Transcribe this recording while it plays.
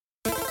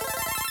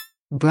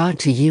Brought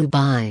to you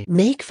by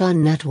Make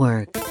Fun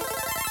Network.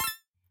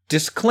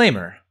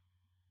 Disclaimer.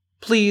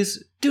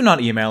 Please do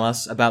not email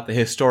us about the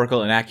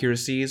historical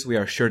inaccuracies we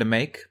are sure to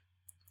make.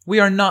 We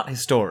are not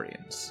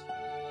historians.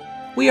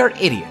 We are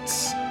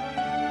idiots.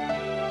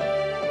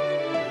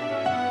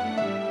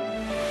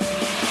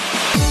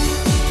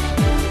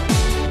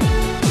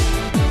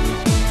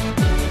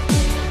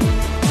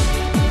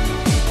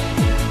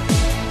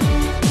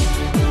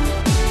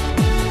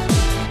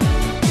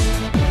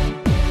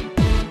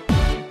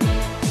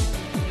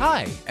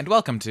 Hi, and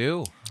welcome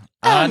to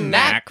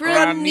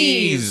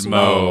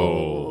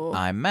Anachronismo.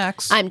 I'm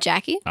Max. I'm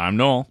Jackie, I'm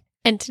Noel.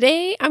 and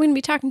today I'm going to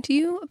be talking to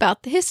you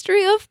about the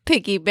history of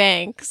piggy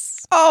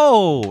banks.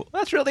 Oh,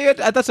 that's really it.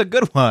 That's a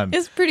good one.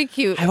 It's pretty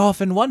cute. I've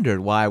often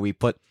wondered why we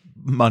put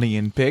money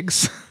in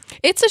pigs.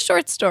 It's a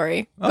short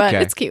story, but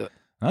Okay. it's cute.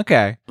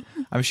 Okay.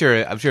 I'm sure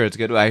it's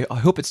good. I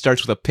hope it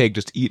starts with a pig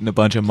just eating a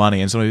bunch of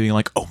money and somebody being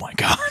like, "Oh my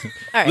god." All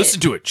right.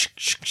 Listen to it.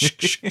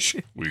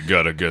 We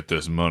gotta get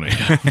this money.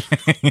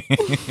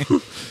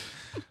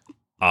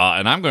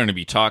 And I'm going to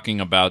be talking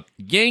about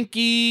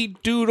Yankee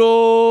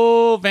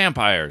Doodle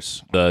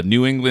vampires, the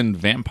New England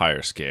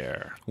vampire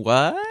scare.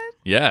 What?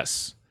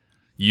 Yes.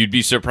 You'd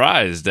be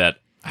surprised at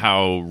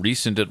how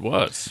recent it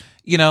was.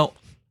 You know,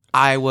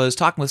 I was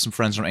talking with some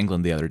friends from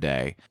England the other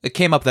day. It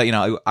came up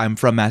that, I'm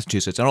from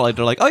Massachusetts. And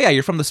they're like, "Oh yeah,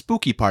 you're from the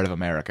spooky part of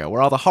America where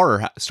all the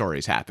horror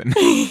stories happen."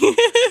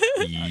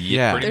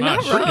 Yeah. Pretty They're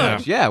not much. wrong. Yeah.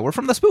 Yeah, we're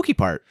from the spooky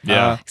part.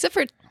 Yeah. Except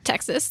for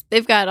Texas.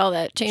 They've got all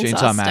that chainsaw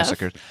stuff.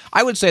 Massacres.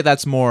 I would say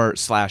that's more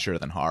slasher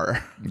than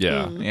horror.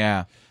 Yeah.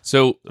 Yeah.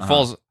 So it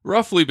falls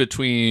roughly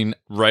between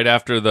right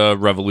after the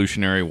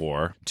Revolutionary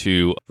War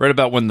to right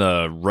about when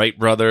the Wright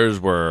brothers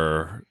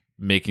were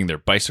making their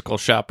bicycle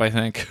shop, I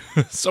think.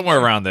 Somewhere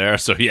around there.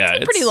 So yeah,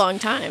 It's a pretty long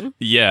time.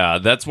 Yeah,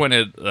 that's when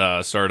it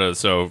started.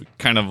 So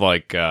kind of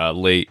like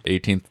late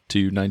 18th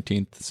to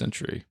 19th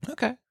century.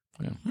 Okay.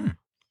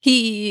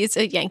 He's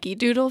a Yankee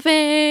Doodle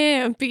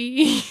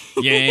vampy.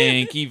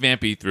 Yankee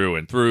vampy through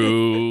and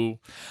through.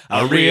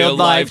 A A real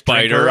life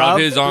drinker biter of of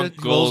his the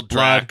uncle's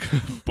blood. drac.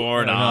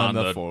 Born on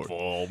the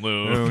full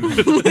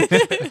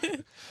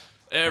moon.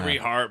 Every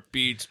heart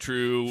beats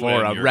true. For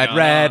when a you're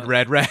red. All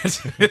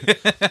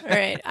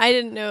right. I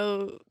didn't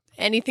know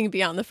anything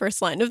beyond the first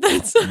line of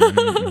that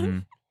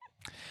song.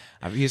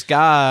 He's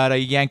got a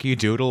Yankee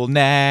Doodle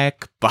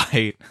neck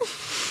bite.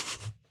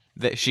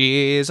 That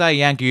she is a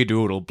Yankee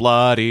Doodle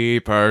bloody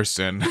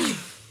person.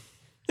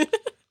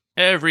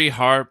 Every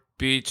heart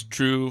beats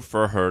true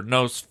for her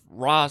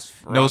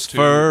Nosferatu.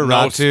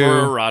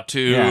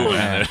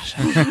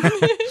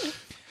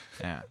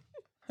 Yeah.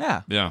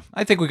 Yeah. Yeah.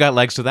 I think we got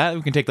legs to that.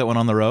 We can take that one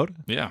on the road.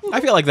 Yeah.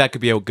 I feel like that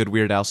could be a good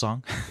Weird Al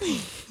song.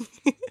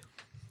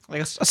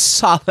 Like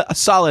a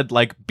solid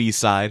like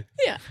B-side.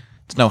 Yeah.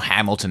 It's no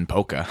Hamilton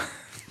polka.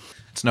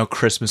 It's no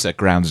Christmas at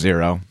Ground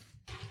Zero.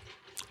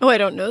 Oh, I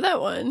don't know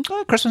that one.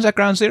 Christmas at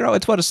Ground Zero.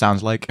 It's what it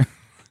sounds like.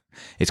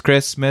 It's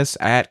Christmas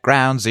at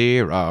Ground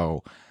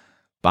Zero.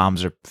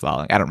 Bombs are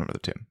falling. I don't remember the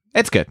tune.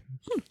 It's good.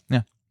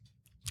 Yeah.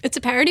 It's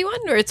a parody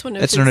one, or it's one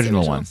of It's his an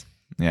original originals?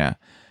 one. Yeah.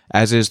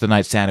 As is The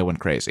Night Santa Went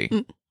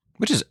Crazy.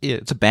 Which is,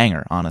 it's a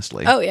banger,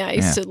 honestly. Oh, yeah. I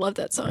used to love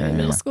that song in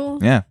middle school.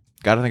 Yeah.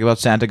 Got to think about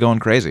Santa going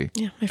crazy.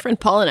 Yeah, my friend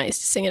Paul and I used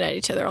to sing it at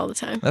each other all the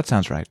time. That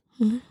sounds right.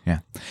 Yeah.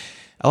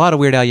 A lot of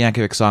Weird Al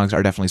Yankovic songs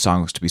are definitely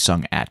songs to be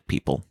sung at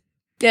people.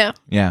 Yeah.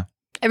 Yeah.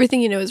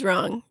 Everything You Know Is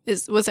Wrong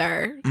was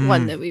our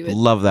one that we would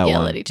Love that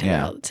yell one. at each other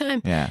Yeah. all the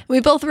time. Yeah.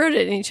 We both wrote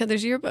it in each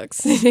other's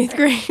yearbooks in 8th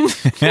grade.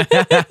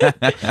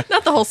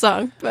 Not the whole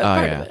song, but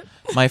part of it.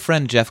 My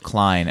friend Jeff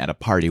Klein at a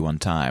party one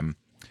time.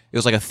 It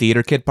was like a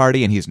theater kid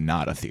party, and he's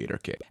not a theater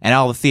kid. And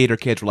all the theater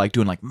kids were like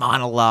doing like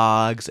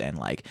monologues and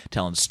like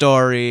telling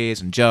stories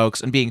and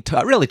jokes and being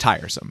really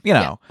tiresome.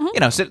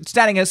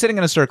 Sitting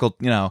in a circle,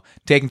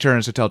 taking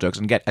turns to tell jokes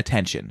and get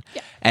attention.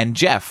 Yeah. And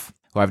Jeff,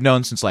 who I've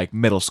known since like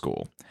middle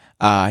school,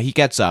 he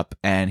gets up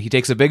and he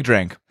takes a big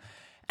drink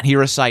and he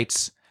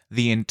recites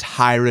the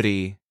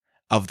entirety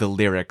of the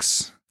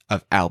lyrics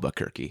of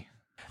Albuquerque.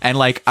 And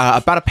like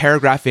about a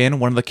paragraph in,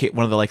 one of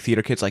the like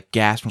theater kids like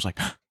gasped and was like,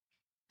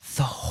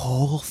 "The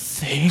whole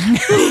thing?"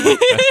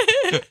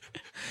 It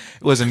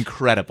was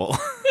incredible.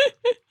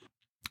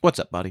 What's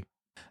up, buddy?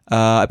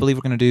 I believe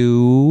we're gonna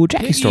do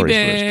Jackie stories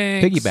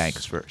first. Piggy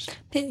banks first.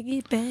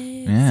 Piggy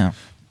bank. Yeah.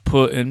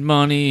 Putting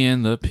money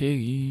in the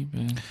piggy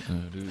bank.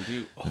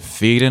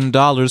 Feeding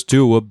dollars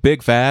to a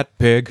big fat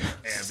pig.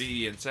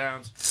 Ambient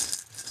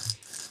sounds.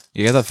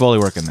 You got that Foley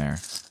working there.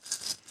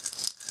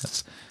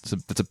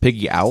 It's a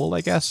piggy owl,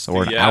 I guess,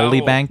 or Piggy an owly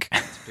owl. bank.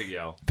 Piggy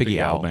owl.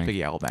 Piggy owl. bank.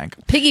 Piggy owl bank.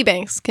 Piggy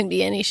banks can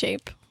be any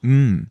shape.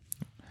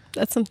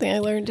 That's something I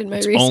learned in my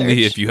research.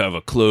 Only if you have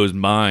a closed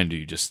mind do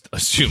you just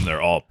assume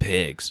they're all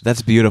pigs.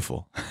 That's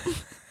beautiful.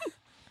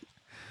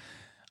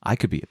 I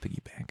could be a piggy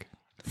bank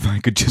if I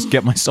could just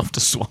get myself to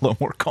swallow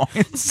more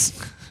coins.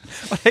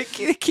 But I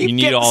keep You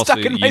need getting also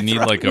stuck in my you need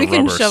throat. like a We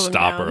can rubber shove 'em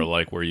stopper, down.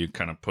 like where you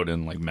kind of put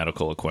in like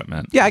medical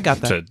equipment. Yeah, I got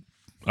that.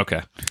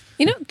 Okay.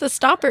 The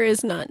stopper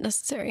is not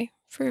necessary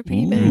for a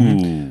piggy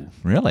bank. Ooh.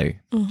 Really?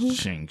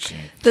 Ching, ching.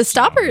 The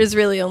stopper is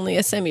really only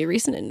a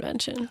semi-recent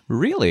invention.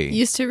 Really? You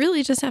used to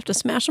really just have to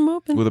smash them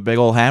open, With a big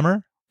old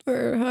hammer?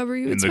 or however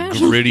you In would the smash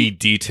them. gritty,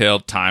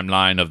 detailed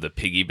timeline of the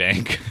piggy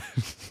bank.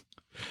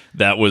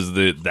 That was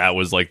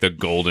like the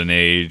golden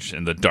age,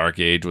 and the dark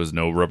age was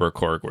no rubber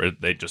cork, where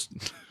they just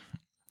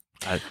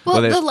Well,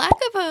 Well, the lack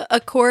of a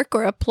cork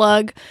or a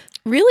plug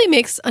really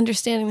makes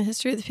understanding the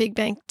history of the pig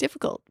bank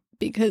difficult,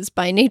 because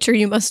by nature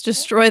you must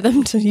destroy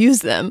them to use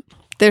them.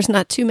 There's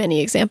not too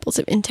many examples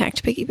of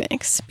intact piggy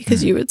banks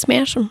because you would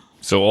smash them.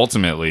 So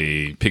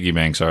ultimately, piggy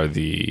banks are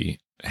the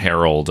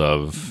herald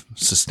of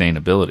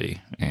sustainability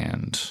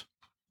and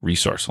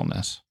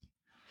resourcefulness.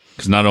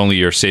 Because not only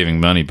you're saving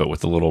money, but with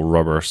the little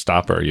rubber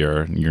stopper,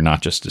 you're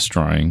not just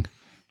destroying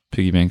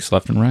piggy banks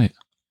left and right.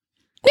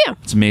 Yeah.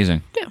 It's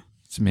amazing. Yeah.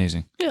 It's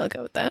amazing. Yeah, I'll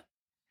go with that.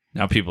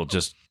 Now people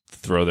just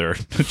throw their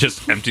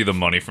just empty the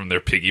money from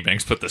their piggy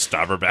banks, put the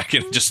stopper back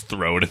in, and just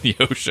throw it in the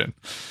ocean.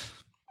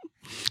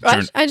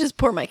 I just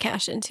pour my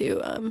cash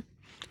into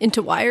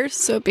wires,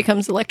 so it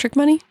becomes electric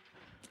money.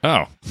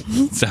 Oh,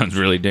 sounds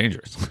really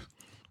dangerous.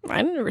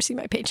 I never see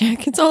my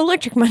paycheck. It's all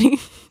electric money.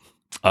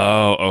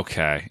 Oh,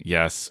 okay.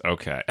 Yes,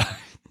 okay.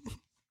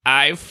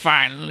 I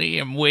finally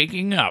am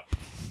waking up.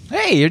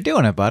 Hey, you're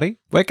doing it, buddy.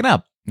 Waking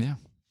up. Yeah.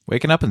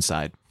 Waking up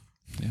inside.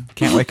 Yeah.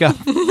 Can't wake up.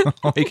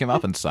 Wake him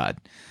up inside.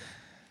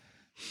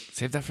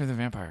 Save that for the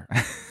vampire.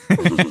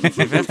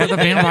 Save that for the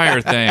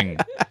vampire thing.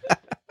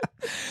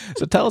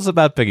 So tell us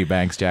about piggy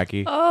banks,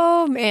 Jackie.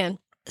 Oh, man.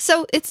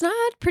 So it's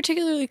not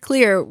particularly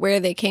clear where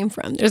they came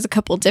from. There's a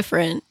couple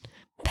different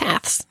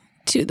paths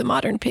to the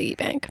modern piggy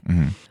bank.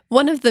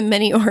 One of the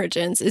many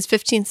origins is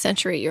 15th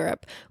century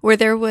Europe, where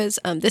there was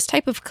this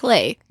type of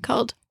clay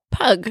called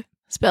pug,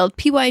 spelled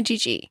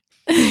P-Y-G-G.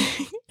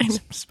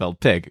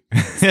 Spelled pig.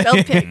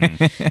 Spelled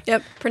pig.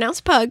 Yep,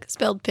 pronounced pug,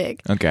 spelled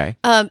pig. Okay.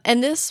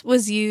 And this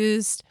was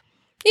used,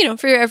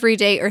 for your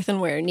everyday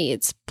earthenware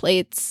needs.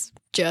 Plates,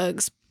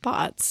 jugs,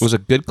 pots. Was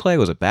it good clay?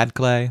 Was it bad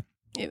clay?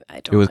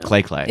 I don't It was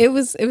know. clay. It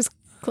was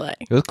clay.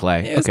 It was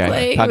clay. It was okay.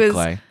 clay. Pug It was-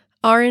 clay.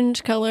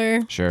 Orange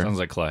color. Sure. Sounds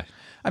like clay.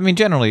 I mean,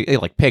 generally,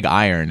 like pig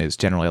iron is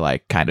generally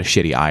like kind of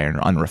shitty iron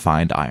or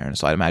unrefined iron.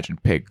 So I'd imagine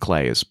pig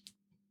clay is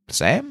the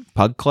same.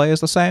 Pug clay is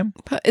the same.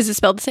 Is it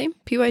spelled the same?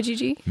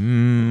 P-Y-G-G?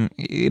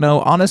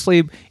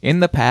 Honestly, in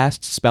the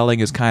past, spelling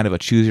is kind of a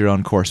choose your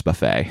own course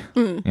buffet.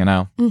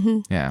 Mm-hmm.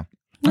 Yeah.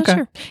 Not Okay.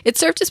 sure. It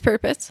served its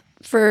purpose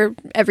for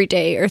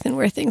everyday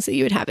earthenware things that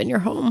you would have in your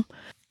home,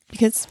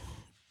 because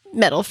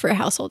metal for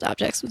household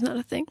objects was not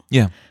a thing.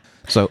 Yeah.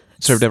 So it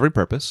served every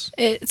purpose.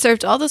 It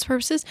served all those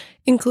purposes,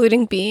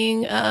 including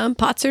being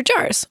pots or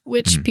jars,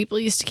 which people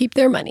used to keep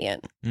their money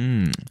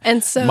in.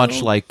 And so,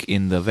 Much like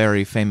in the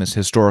very famous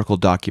historical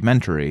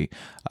documentary,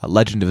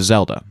 Legend of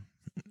Zelda.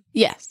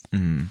 yes,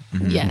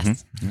 Mm-hmm.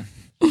 yes.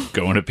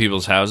 Go into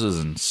people's houses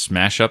and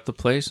smash up the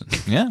place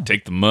and Yeah.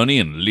 take the money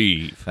and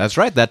leave. That's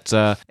right. That's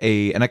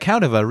an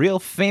account of a real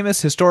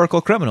famous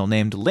historical criminal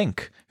named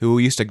Link, who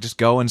used to just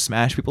go and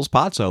smash people's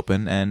pots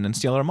open and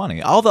steal their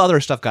money. All the other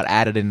stuff got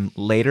added in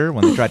later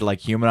when they tried to like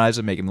humanize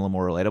it, make it a little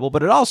more relatable.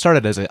 But it all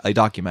started as a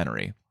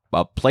documentary,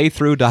 a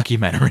playthrough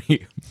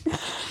documentary.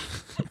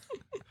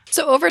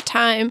 So over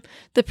time,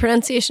 the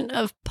pronunciation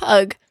of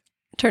pug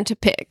turned to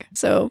pig.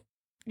 So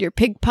your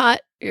pig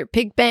pot, your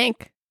pig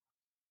bank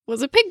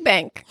was a pig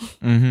bank.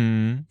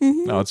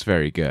 Mm-hmm. Oh, it's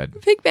very good.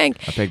 Pig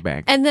bank. A pig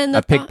bank. And then the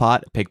A pig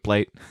pot, a pig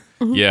plate.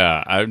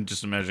 Yeah, I'm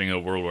just imagining a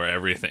world where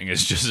everything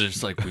is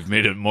just like we've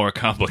made it more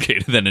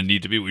complicated than it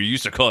need to be. We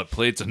used to call it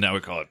plates, and now we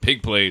call it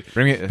pig plate,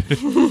 Bring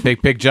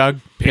it. Pig jug.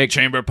 pig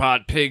chamber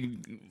pot,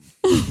 pig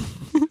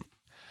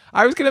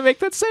I was gonna make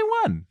that same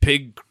one.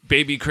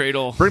 baby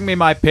cradle. Bring me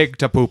my pig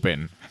to poop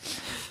in.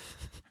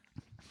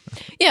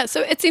 Yeah,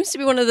 so it seems to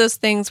be one of those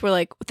things where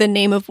like the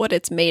name of what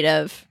it's made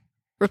of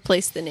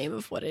replaced the name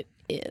of what it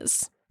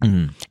is.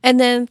 And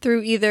then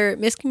through either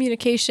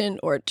miscommunication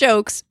or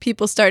jokes,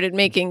 people started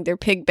making their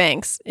pig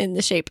banks in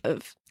the shape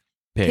of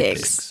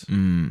pigs.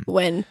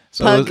 When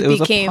So pug it was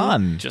became a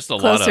pun. Just a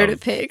lot closer to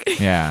of pig.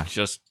 Yeah.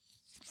 just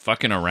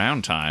fucking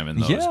around time in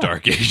those Yeah.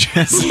 dark ages.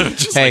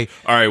 Just Hey. like,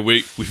 all right,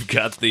 we've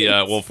got the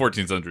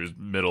 14th century is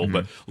middle,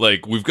 but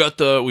like we've got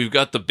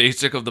the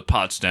basic of the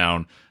pots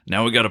down.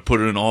 Now we got to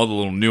put in all the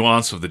little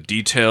nuance of the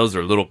details,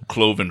 their little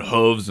cloven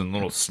hooves and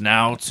little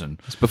snouts,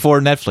 and It's before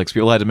Netflix.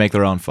 People had to make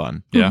their own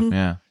fun. yeah.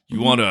 Yeah. You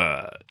want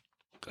to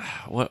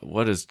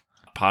what is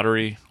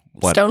pottery?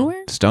 What?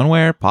 Stoneware?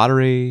 Stoneware,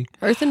 pottery,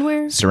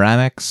 Earthenware?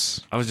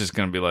 ceramics. I was just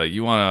gonna be like,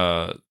 you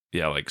want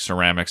to like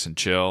ceramics and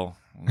chill.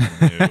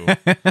 Ew.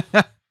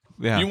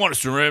 Yeah. You want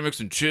ceramics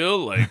and chill?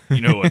 Like,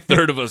 a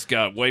third of us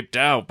got wiped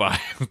out by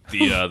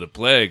the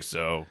plague,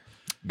 so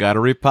Gotta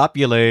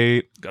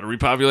repopulate. got to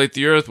repopulate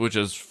the earth, which,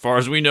 as far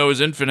as we know, is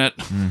infinite.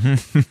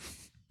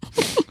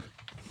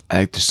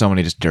 There's so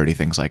many just dirty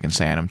things I can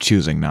say, and I'm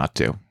choosing not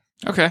to.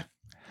 Okay,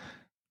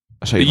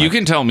 I'll show but you. you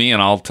can tell me,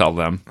 and I'll tell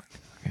them.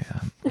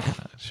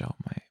 Show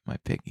my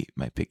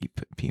piggy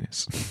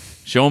penis.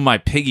 Show them my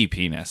piggy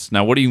penis.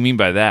 Now, what do you mean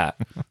by that?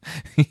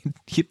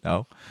 You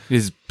know.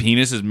 His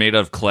penis is made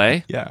of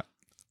clay. Yeah.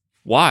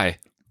 Why?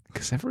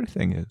 Because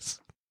everything is.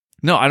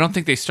 No, I don't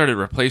think they started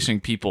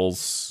replacing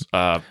people's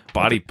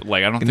body.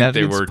 Like, I don't think That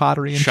they means were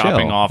pottery and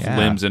chopping chill. off Yeah.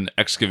 limbs and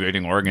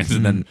excavating organs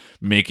and then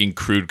making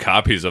crude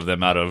copies of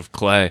them out of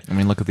clay. I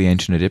mean, look at the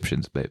ancient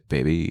Egyptians,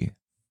 baby.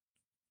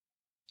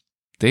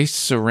 They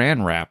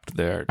saran wrapped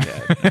their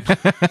dead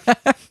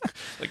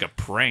like a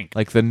prank.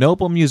 Like the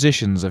noble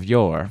musicians of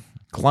yore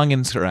clung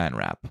in saran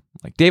wrap.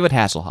 Like David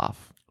Hasselhoff.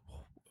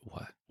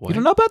 What? You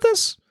don't know about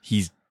this?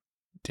 He's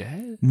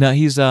dead? No,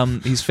 he's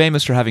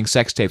famous for having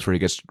sex tapes where he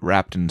gets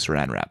wrapped in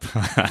saran wrap.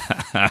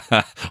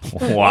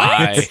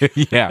 Why?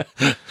 Yeah,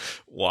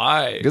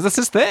 Why? because that's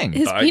his thing.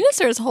 His penis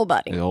or his whole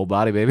body? The whole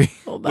body, baby.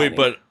 Whole body. Wait,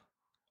 but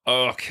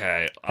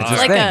okay. It's his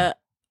like thing. a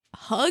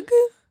hug?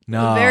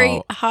 No, A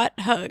very hot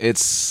hug.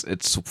 it's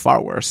far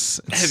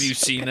worse. Have you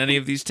seen any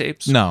of these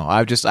tapes? No,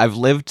 I've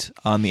lived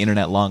on the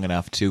internet long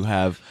enough to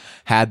have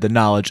had the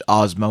knowledge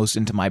osmose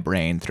into my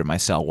brain through my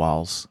cell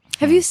walls.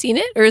 Have you seen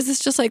it? Or is this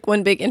just like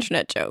one big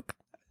internet joke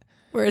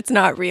where it's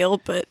not real,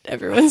 but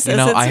everyone says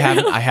No, it's I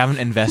haven't. real? I haven't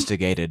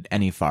investigated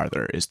any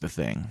farther. Is the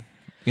thing,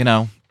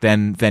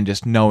 than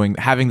just knowing,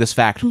 having this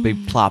fact be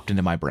plopped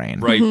into my brain.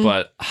 Right,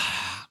 but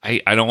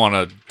I don't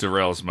want to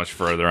derail as much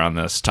further on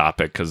this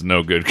topic because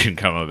no good can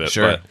come of it.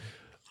 Sure.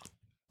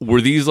 But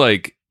were these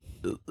like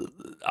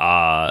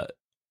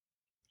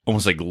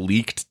almost like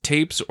leaked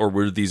tapes, or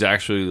were these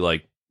actually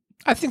like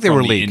I think they from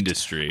were the leaked.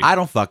 industry? I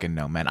don't fucking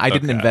know, man. I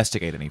didn't Okay.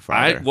 investigate any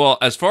further. Well,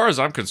 as far as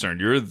I'm concerned,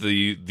 you're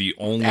the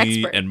only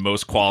Expert. and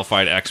most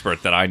qualified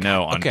expert that I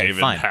know on Okay, David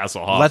fine.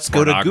 Hasselhoff. Let's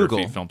go to pornography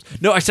Google. Films.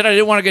 No, I said I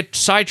didn't want to get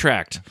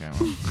sidetracked. Okay,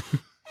 well.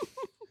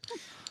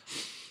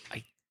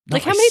 Like, No,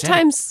 how I many said it.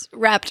 times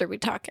wrapped are we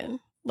talking?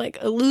 Like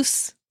a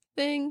loose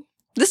thing?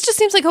 This just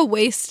seems like a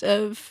waste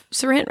of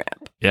saran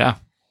wrap. Yeah,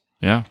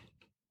 yeah.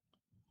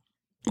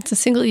 It's a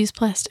single-use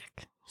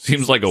plastic.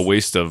 Seems like a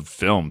waste of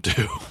film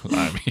too.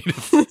 I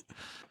mean,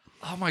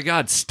 oh my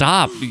God,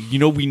 stop!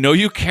 We know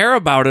you care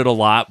about it a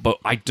lot, but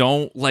I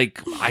don't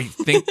like. I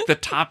think the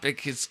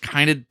topic is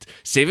kind of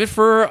save it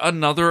for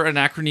another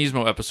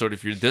Anachronismo episode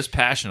if you're this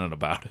passionate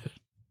about it.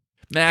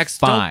 Max,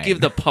 Fine. don't give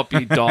the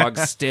puppy dog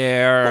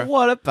stare. But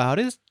what about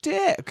his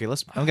dick? Okay,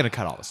 I'm gonna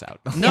cut all this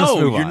out. Let's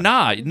No, move you're on.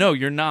 not. No,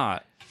 you're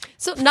not.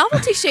 So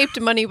novelty-shaped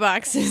money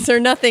boxes are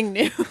nothing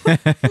new.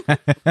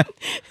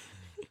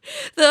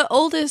 The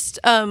oldest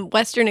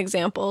Western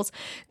examples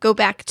go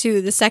back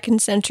to the 2nd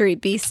century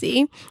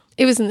BC.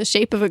 It was in the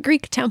shape of a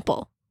Greek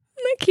temple.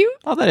 Isn't that cute?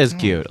 Oh, that is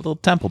cute. A little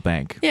temple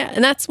bank. Yeah,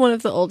 and that's one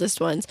of the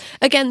oldest ones.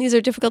 Again, these are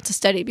difficult to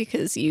study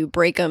because you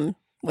break them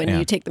when Yeah.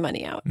 you take the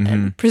money out. Mhm.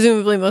 And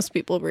presumably most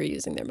people were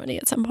using their money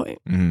at some point.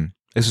 Mm-hmm.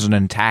 This is an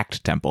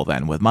intact temple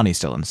then, with money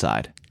still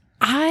inside.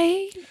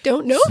 I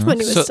don't know if money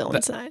was So still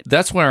inside.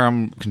 That's where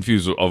I'm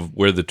confused of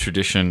where the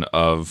tradition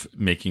of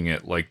making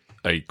it like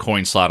a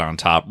coin slot on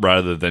top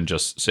rather than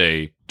just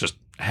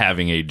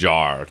having a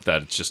jar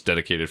that's just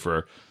dedicated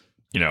for,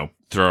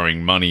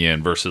 throwing money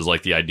in versus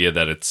like the idea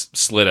that it's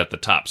slit at the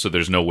top. So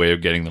there's no way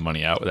of getting the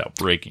money out without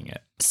breaking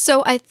it.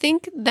 So I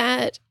think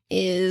that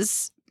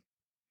is,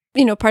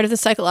 part of the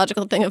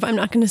psychological thing of I'm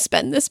not going to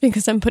spend this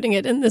because I'm putting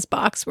it in this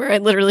box where I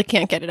literally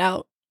can't get it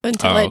out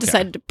until Oh, I okay.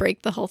 decided to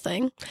break the whole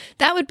thing.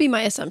 That would be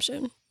my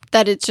assumption,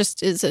 that it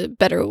just is a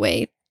better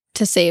way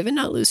to save and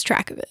not lose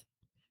track of it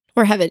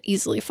or have it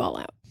easily fall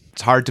out.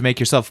 It's hard to make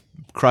yourself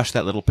crush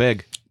that little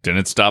pig.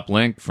 Didn't stop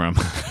Link from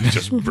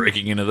just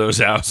breaking into those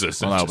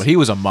houses. Well, no, but he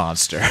was a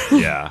monster.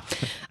 yeah.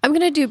 I'm going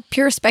to do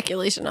pure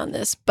speculation on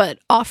this, but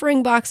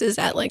offering boxes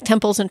at like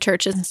temples and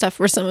churches and stuff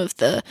were some of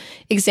the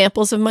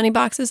examples of money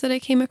boxes that I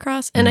came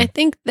across. And I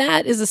think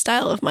that is a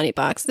style of money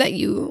box that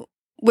you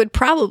would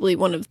probably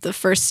one of the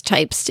first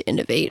types to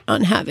innovate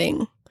on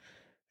having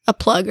a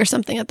plug or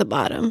something at the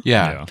bottom.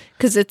 Yeah.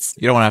 Because it's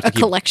You don't want to a have to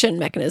keep collection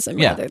mechanism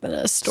Yeah. rather than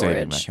a saving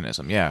storage.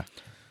 mechanism. Yeah.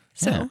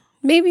 So Yeah.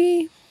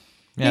 maybe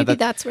Yeah,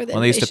 that's where the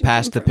when they used to innovation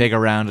pass came the from. pig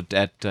around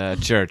at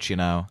church, you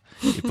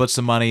put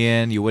some money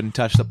in, you wouldn't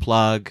touch the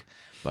plug,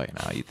 but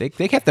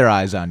they kept their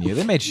eyes on you.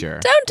 They made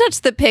sure. Don't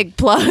touch the pig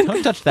plug.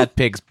 Don't touch that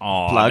pig's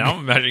Oh, plug. now I'm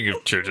imagining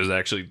if churches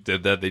actually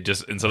did that. They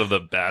just, instead of the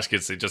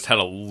baskets, they just had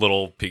a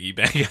little piggy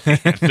bank at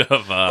the end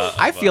of.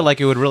 I feel like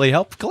it would really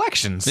help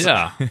collections.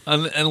 Yeah,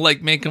 and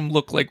like make them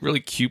look like really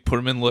cute. Put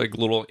them in like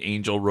little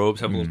angel robes.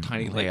 Have a little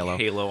tiny like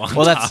halo on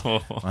Well, that's.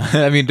 top. of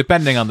 'em. I mean,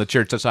 depending on the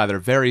church, that's either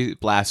very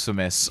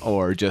blasphemous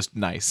or just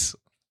nice.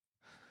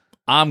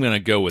 I'm gonna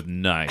go with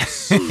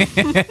nice.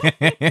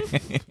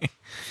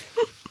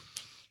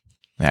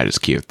 That is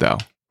cute, though.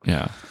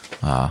 yeah.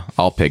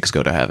 All pigs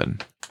go to heaven.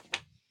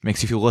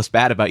 Makes you feel less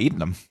bad about eating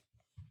them.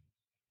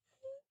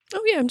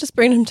 Oh yeah, I'm just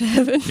bringing them to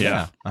heaven.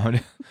 Yeah.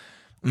 That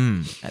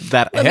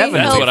Let me heaven. That's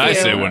help what I you.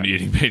 say when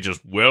eating pig.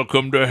 Just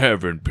welcome to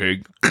heaven,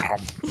 pig.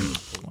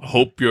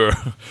 hope you're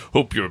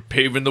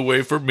paving the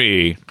way for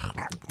me.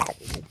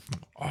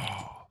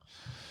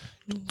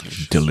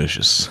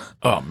 Delicious.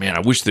 Oh man, I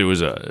wish there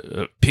was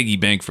a piggy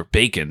bank for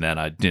bacon that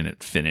I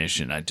didn't finish,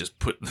 and I just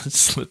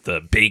slip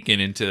the bacon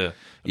into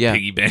a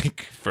piggy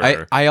bank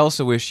for. I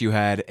also wish you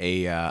had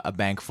a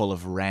bank full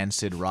of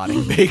rancid,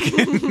 rotting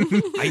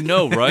bacon. I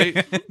know, right?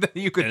 That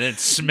you could And then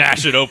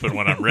smash it open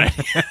when I'm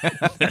ready.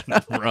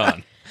 And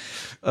run.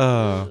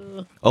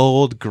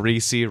 old,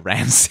 greasy,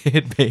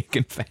 rancid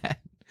bacon fat.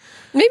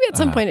 Maybe at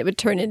some point it would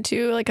turn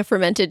into like a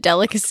fermented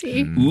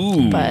delicacy,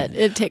 Ooh. but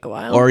it'd take a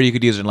while. Or you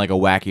could use it in like a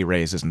wacky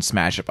races and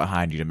smash it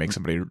behind you to make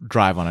somebody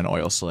drive on an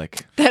oil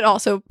slick. that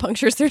also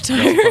punctures their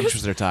tires.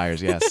 Punctures their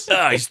tires, yes.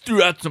 He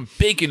threw out some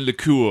bacon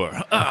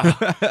liqueur. God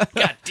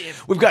damn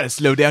it. We've got to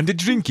slow down to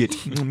drink it.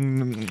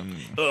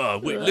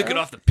 We're licking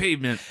off the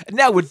pavement.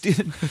 Now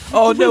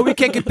oh no, we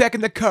can't get back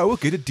in the car. We'll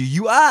get a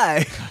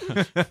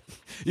DUI.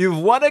 You've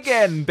won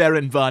again,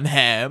 Baron Von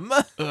Ham.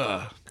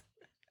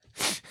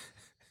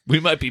 We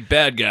might be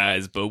bad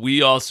guys, but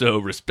we also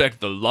respect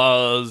the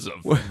laws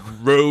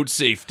of road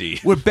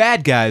safety. We're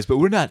bad guys, but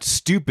we're not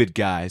stupid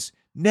guys.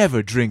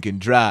 Never drink and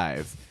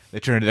drive. They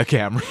turn to the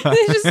camera.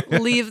 They just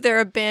leave their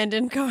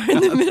abandoned car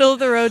in the middle of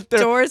the road,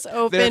 doors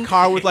open. Their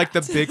car with like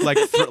the big like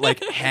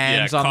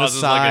hands on the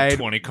causes side. like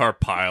a 20-car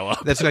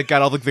pileup. That's like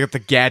got all the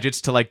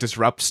gadgets to like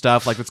disrupt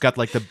stuff. Like it's got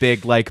like the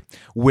big like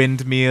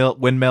windmill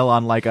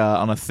on like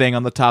on a thing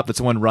on the top that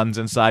someone runs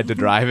inside to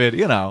drive it.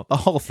 You know, the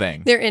whole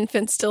thing. Their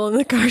infant's still in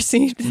the car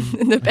seat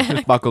in the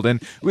back. Buckled in.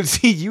 We'll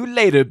see you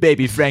later,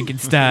 baby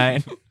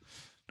Frankenstein.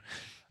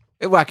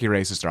 Wacky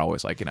races are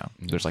always like,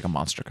 there's like a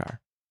monster car.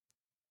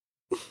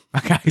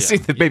 I see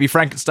that baby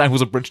Frankenstein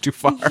was a bridge too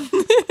far.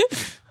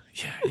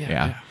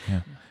 Yeah.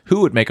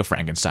 Who would make a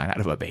Frankenstein out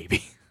of a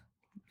baby?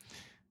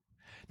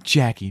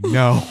 Jackie,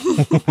 no.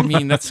 I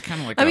mean, that's kind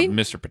of like mean,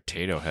 Mr.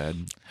 Potato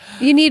Head.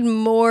 You need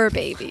more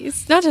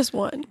babies, not just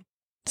one.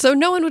 So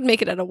no one would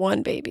make it out of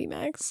one baby,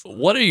 Max.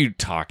 What are you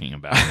talking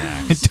about,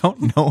 I Max?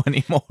 don't know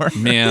anymore.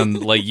 Man,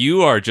 like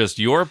you are just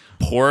your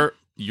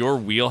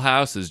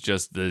wheelhouse is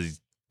just the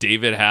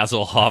David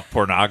Hasselhoff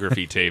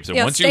pornography tapes, and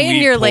Yeah, once you stay in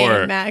leave your porn,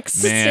 lane,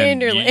 Max. man, Stay in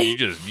your you lane.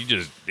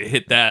 just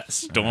hit that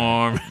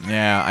storm.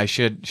 Yeah, I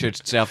should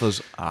stay off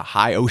those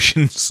high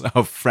oceans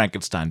of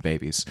Frankenstein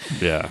babies.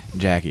 Yeah,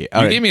 Jackie.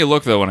 you gave me a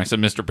look though when I said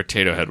Mr.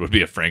 Potato Head would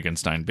be a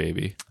Frankenstein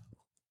baby.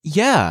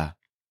 Yeah.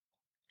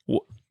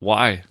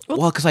 Why?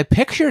 Well, because I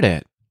pictured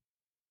it.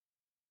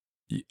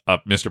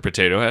 Mr.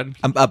 Potato Head?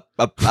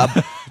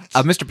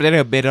 Mr. Potato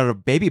Head made out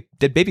of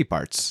dead baby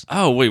parts.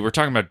 Oh wait, we're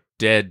talking about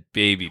dead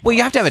baby. Well,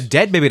 you have to have a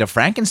dead baby to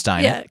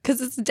Frankenstein. Yeah,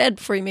 because it's dead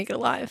before you make it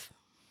alive.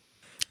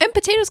 And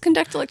potatoes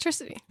conduct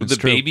electricity. Would It's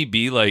the true. baby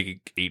be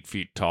like 8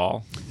 feet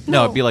tall?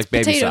 No, it'd be like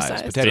baby potato size.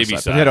 size.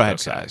 Potato head okay.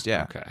 sized,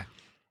 yeah. Okay.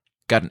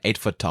 Got an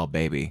 8-foot tall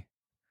baby.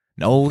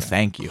 No,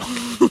 thank you.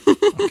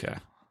 Okay.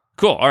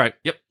 Cool. All right.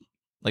 Yep.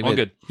 Like All it-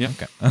 good. Yep.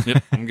 Okay.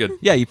 Yep. I'm good.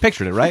 Yeah, you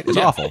pictured it, right? It's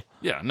Yeah. awful.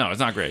 Yeah. No, it's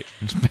not great.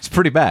 It's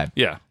pretty bad.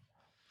 Yeah.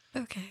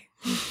 Okay.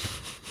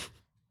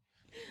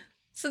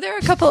 So there are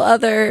a couple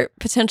other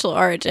potential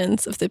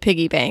origins of the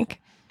piggy bank.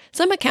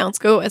 Some accounts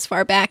go as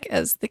far back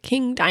as the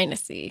Qing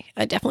Dynasty.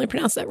 I definitely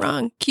pronounced that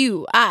wrong.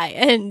 Qing.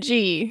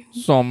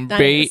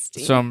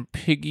 Dynasty. some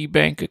piggy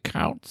bank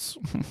accounts.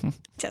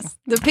 Yes,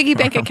 the piggy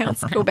bank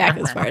accounts go back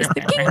as far as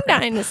the Qing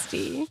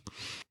Dynasty.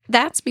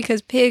 That's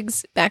because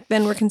pigs back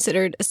then were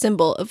considered a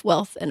symbol of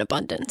wealth and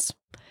abundance.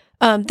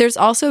 There's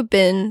also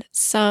been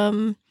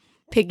some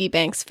piggy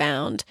banks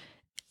found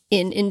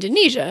in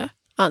Indonesia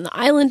on the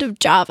island of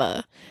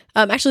Java.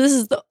 Actually, this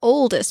is the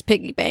oldest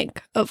piggy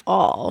bank of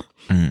all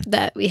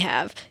that we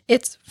have.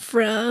 It's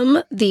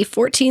from the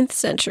 14th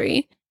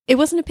century. It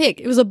wasn't a pig.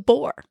 It was a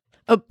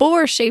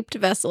boar-shaped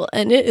vessel,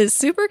 and it is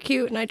super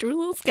cute. And I drew a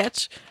little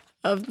sketch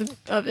of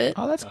it.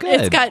 Oh, that's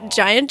good. It's got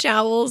giant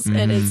jowls,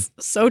 and it's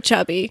so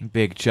chubby.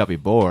 Big chubby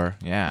boar.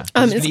 Yeah.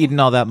 It's- It's been eating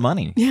all that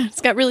money. Yeah,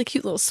 it's got really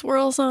cute little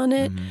swirls on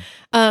it.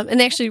 And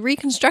they actually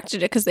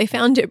reconstructed it because they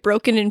found it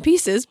broken in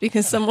pieces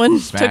because someone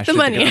took Smashed the it to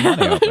money get the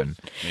money out. open.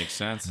 Makes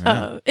sense.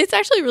 It's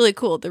actually really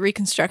cool, the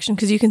reconstruction,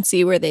 because you can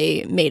see where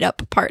they made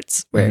up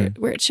parts where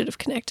it should have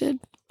connected.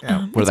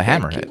 Yeah, where it's the very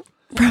hammer cute. hit.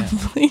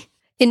 Probably.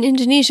 In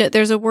Indonesia,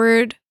 there's a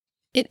word.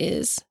 It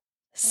is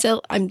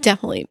I'm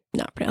definitely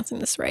not pronouncing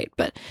this right,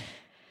 but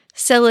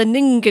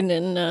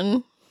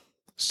Seleninganan.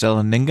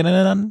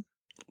 Seleninganan?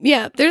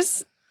 Yeah,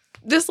 there's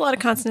a lot of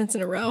consonants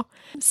in a row.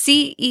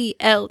 Celengnan.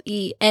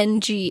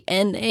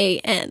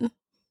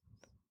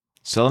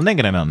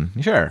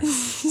 Seleninganan. Sure.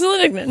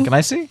 Selingnan. Can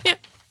I see? Yeah.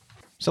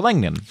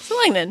 Selingnan.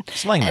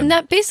 Selingnan. And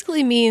that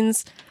basically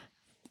means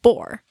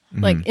boar,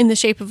 like in the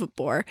shape of a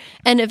boar.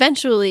 And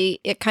eventually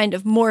it kind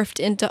of morphed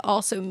into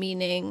also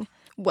meaning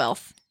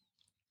wealth,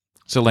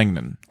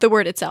 Selingnan. the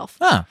word itself.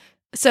 Ah.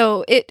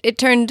 So it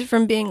turned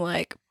from being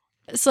like,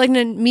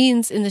 Selingnan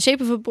means in the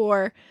shape of a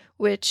boar,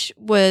 which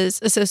was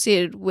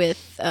associated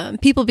with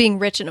people being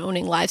rich and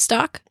owning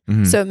livestock.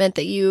 So it meant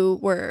that you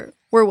were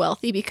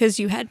wealthy because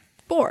you had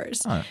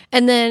boars. Oh.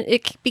 And then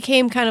it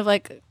became kind of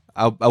like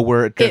A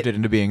word drifted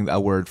into being a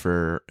word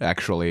for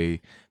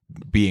actually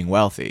being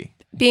wealthy.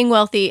 being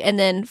wealthy, and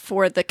then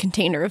for the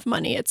container of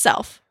money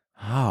itself.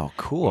 Oh,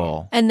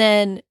 cool. And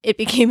then it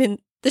became in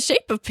the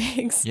shape of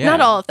pigs. Yeah.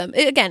 Not all of them.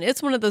 Again,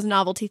 it's one of those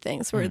novelty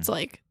things where it's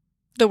like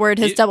the word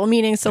has double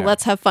meaning, so Yeah.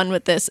 let's have fun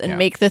with this and Yeah.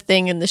 make the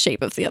thing in the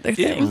shape of the other It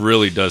thing.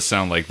 really does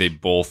sound like they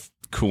both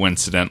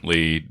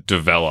coincidentally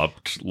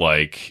developed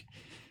like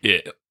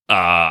it.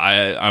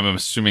 I'm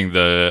assuming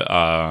the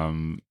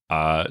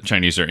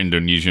Chinese or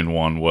Indonesian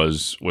one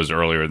was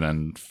earlier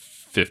than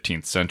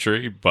 15th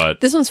century,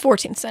 but This one's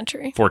 14th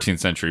century. 14th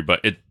century.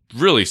 But it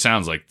really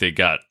sounds like they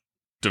got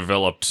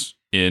developed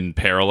in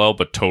parallel,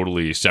 but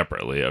totally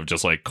separately. Of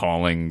just like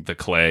calling the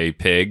clay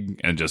pig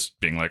and just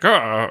being like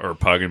or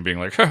pug and being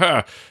like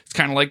it's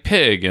kind of like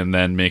pig, and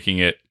then making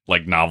it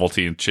like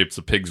novelty in shapes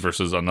of pigs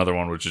versus another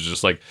one which is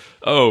just like,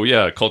 oh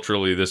yeah,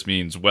 culturally this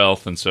means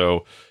wealth, and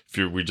so if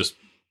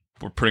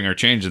we're putting our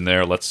change in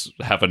there, let's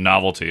have a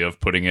novelty of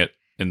putting it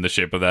in the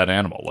shape of that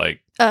animal. Like,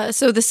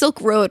 So the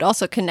Silk Road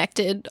also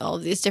connected all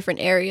of these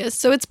different areas.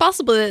 So it's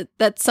possible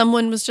that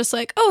someone was just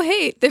like, oh,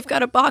 hey, they've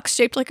got a box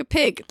shaped like a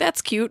pig.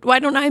 That's cute. Why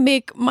don't I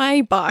make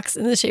my box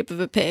in the shape of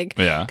a pig?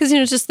 yeah, Because,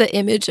 just the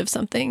image of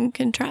something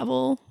can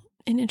travel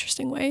in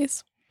interesting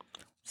ways.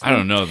 So- I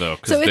don't know though,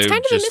 because So it's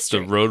kind of a the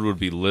mystery. road would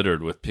be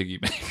littered with piggy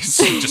banks.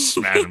 Just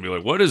smash and be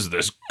like, what is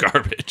this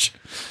garbage?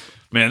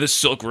 Man, this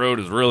Silk Road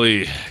is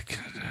really.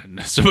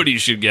 Somebody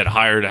should get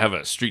hired to have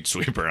a street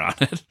sweeper on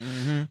it.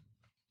 Mm-hmm.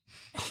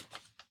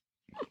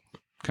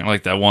 Kind of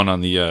like that one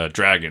on the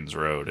Dragons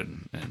Road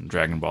and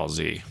Dragon Ball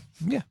Z.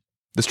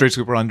 The street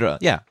sweeper on yeah,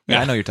 Yeah.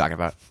 I know what you're talking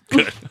about.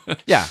 Good.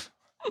 Yeah.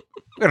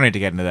 We don't need to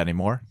get into that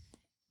anymore.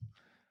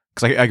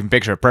 Because I can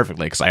picture it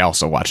perfectly, because I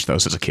also watched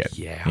those as a kid.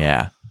 Yeah.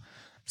 Yeah.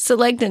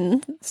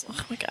 Selengnen.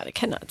 Oh my God, I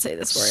cannot say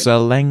this word.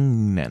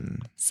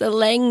 Selengnen.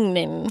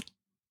 Selengnen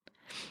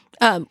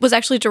was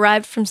actually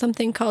derived from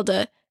something called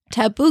a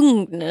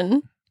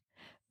tabungnen,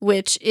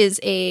 which is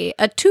a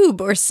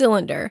tube or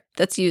cylinder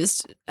that's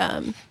used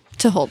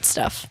to hold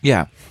stuff.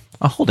 Yeah.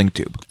 A holding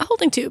tube. A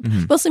holding tube,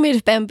 mostly made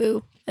of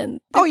bamboo. And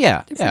Oh,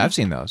 yeah. They're Yeah, pretty- I've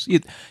seen those.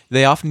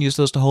 They often use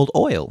those to hold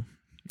oil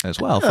as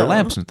well for Oh.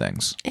 lamps and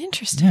things.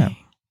 interesting. Yeah.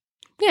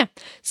 Yeah.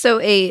 So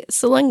a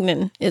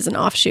selengnen is an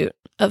offshoot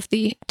of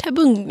the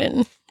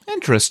tabungnen.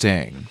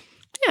 Interesting.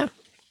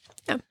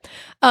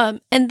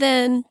 And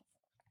then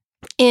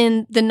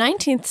in the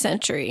 19th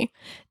century,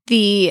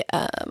 the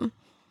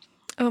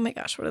oh my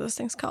gosh, what are those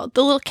things called?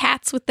 The little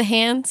cats with the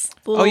hands.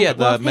 Oh, yeah.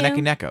 The love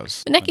Maneki hands.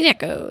 Nekos. The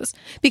Neki-Nekos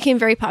became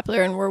very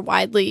popular and were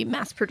widely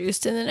mass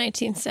produced in the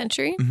 19th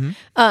century. Mhm.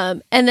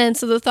 And then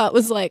so the thought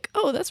was like,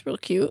 oh, that's real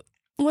cute.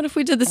 What if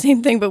we did the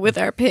same thing but with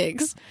our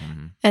pigs?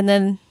 Mhm. And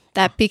then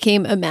that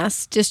became a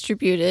mass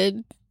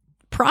distributed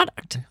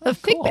product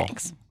of pig Cool.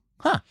 banks.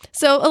 Huh.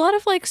 So a lot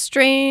of like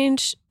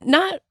strange,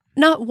 not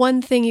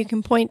one thing you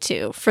can point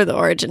to for the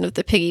origin of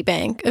the piggy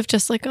bank, of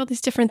just like all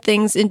these different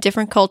things in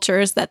different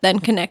cultures that then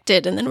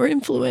connected and then were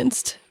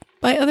influenced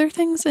by other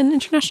things in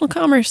international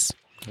commerce.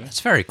 That's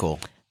very cool.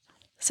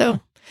 So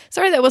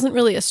sorry that wasn't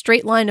really a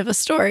straight line of a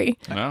story,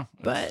 No.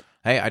 but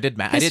Hey, I did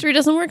history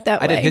doesn't work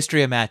that I way. did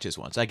history of matches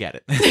once. I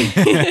get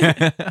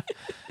it.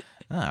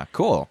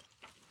 Cool.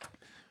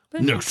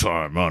 Next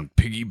time on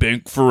Piggy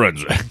Bank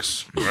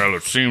Forensics. Well,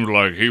 it seemed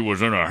like he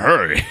was in a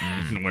hurry.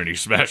 When he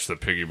smashed the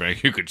piggy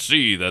bank, you could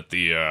see that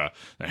the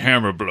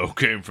hammer blow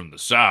came from the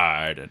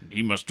side, and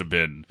he must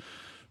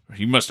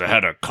have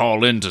had to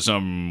call into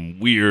some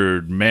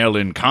weird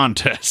mail-in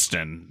contest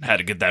and had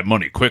to get that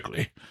money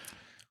quickly.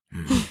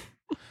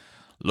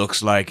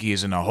 Looks like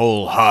he's in a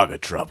whole hog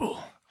of trouble.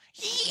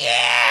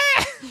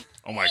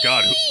 Oh my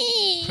god.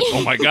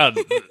 Oh my god.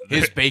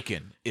 His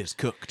bacon is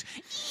cooked.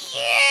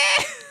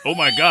 Oh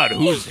my god,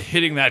 who's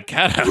hitting that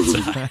cat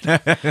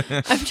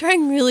outside? I'm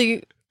trying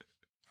really.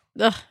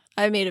 Ugh,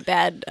 I made a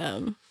bad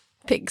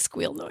pig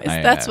squeal noise.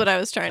 I- That's what I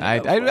was trying to. I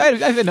go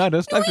for. I've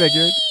noticed. I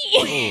figured.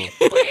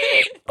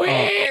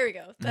 There we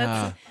go.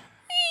 That's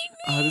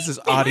Oh, this is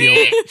audio.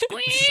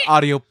 This is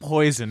audio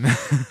poison.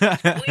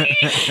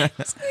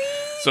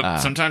 So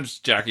sometimes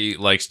Jackie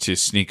likes to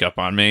sneak up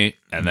on me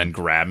and then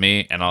grab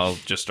me, and I'll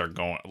just start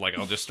going, like,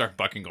 I'll just start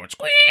bucking, going,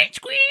 squeak,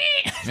 squeak,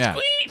 Yeah.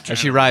 squeak. And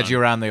she rides you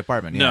around the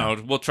apartment. Yeah.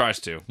 No, well,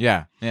 tries to.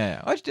 Yeah.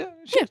 Yeah.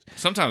 Yeah.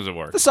 Sometimes it The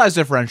works. size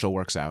differential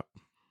works out.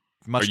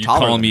 Much Are you taller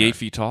calling than me her. 8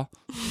 feet tall?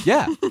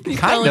 Yeah. you Kind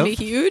calling of. me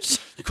huge.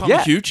 You call Yeah.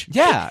 me huge?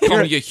 Yeah. You call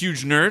You're, me a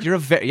huge nerd? you're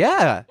a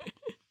yeah.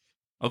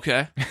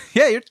 Okay.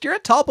 Yeah. You're a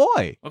tall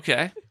boy.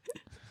 Okay.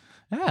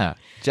 Yeah.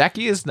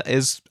 Jackie is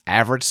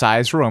average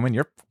size for a woman.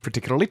 You're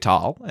particularly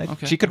tall.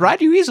 Okay. She could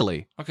ride you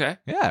easily. Okay.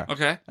 Yeah.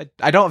 Okay.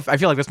 I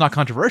feel like that's not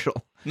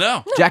controversial.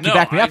 No. Jackie, no,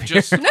 back me I up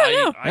here. Just, No.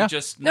 I Yeah.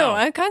 just, No,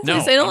 I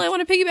constantly say, I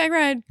want a piggyback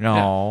ride.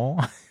 No.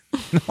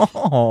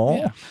 No.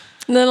 Yeah.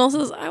 And then also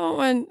says, I want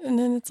one. And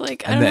then it's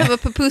like, I And don't then- have a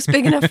papoose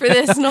big enough for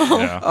this. No.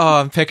 Yeah. Oh,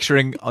 I'm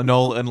picturing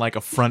Noel in like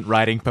a front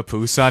riding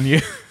papoose on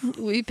you.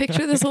 We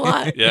picture this a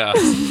lot. Yeah.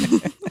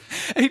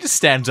 And he just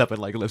stands up and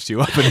like lifts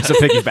you up and it's a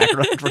piggyback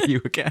ride for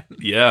you again.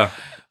 Yeah.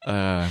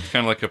 It's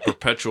kind of like a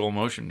perpetual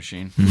motion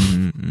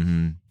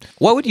machine.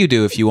 What would you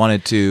do if you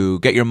wanted to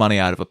get your money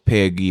out of a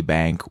piggy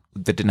bank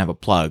that didn't have a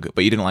plug,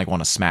 but you didn't like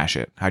want to smash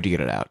it? How'd you get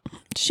it out?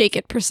 Shake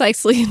it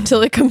precisely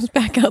until it comes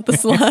back out the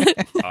slot.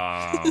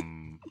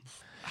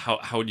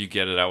 How would you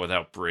get it out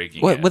without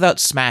breaking it? Without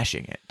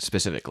smashing it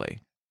specifically.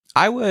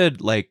 I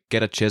would like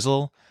get a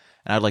chisel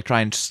and I'd like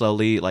try and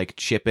slowly like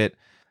chip it.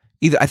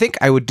 I think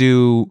I would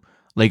do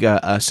like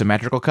a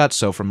symmetrical cut,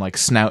 so from like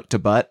snout to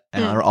butt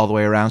and all the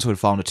way around, so it would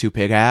fall into two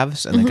pig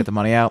halves, and then get the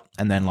money out,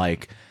 and then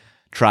like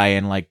try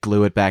and like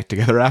glue it back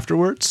together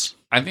afterwards.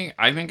 I think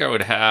I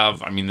would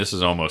have. I mean, this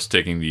is almost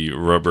taking the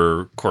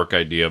rubber cork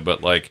idea,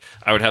 but like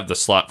I would have the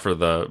slot for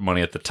the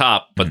money at the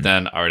top, but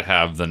then I would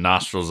have the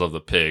nostrils of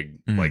the pig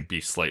like be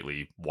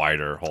slightly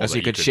wider. Hole So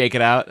you could shake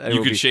it out.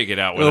 You could shake it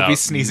out It'll without be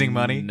sneezing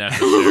money.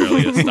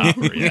 necessarily a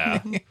stopper.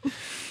 Yeah,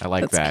 I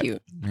like That's that.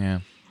 cute.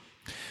 Yeah.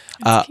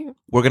 That's cute.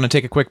 We're going to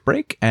take a quick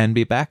break and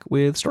be back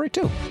with story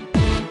 2.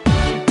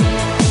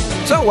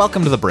 So,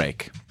 welcome to the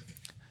break.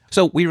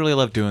 So, we really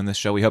love doing this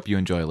show. We hope you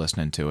enjoy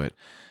listening to it.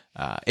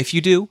 If you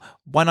do,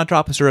 why not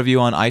drop us a review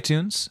on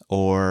iTunes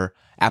or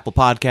Apple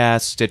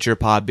Podcasts, Stitcher,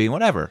 Podbean,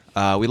 whatever.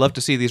 We love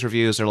to see these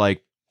reviews. They're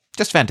like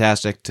just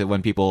fantastic to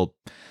when people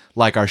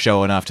like our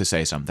show enough to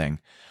say something.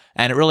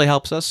 And it really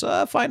helps us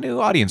find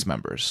new audience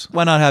members.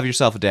 Why not have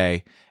yourself a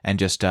day and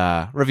just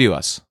review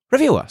us?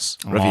 Review us.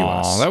 Review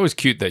us. That was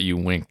cute that you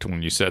winked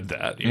when you said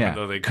that, even Yeah.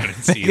 though they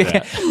couldn't see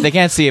that. They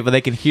can't see it, but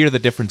they can hear the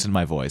difference in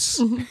my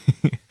voice.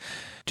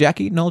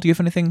 Jackie, Noel, do you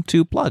have anything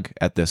to plug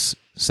at this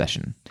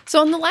session?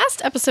 So, on the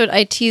last episode,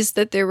 I teased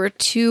that there were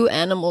 2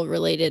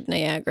 animal-related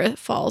Niagara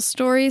Falls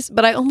stories,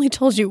 but I only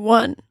told you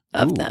one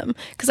of them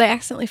because I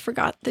accidentally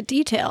forgot the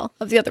detail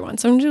of the other one.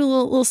 So, I'm going to do a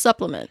little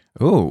supplement.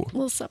 Ooh. A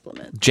little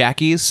supplement.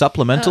 Jackie's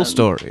supplemental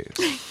stories.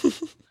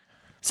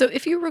 So,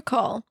 if you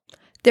recall,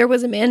 there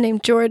was a man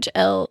named George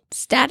L.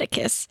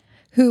 Staticus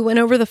who went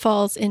over the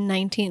falls in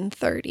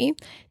 1930,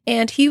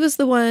 and he was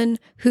the one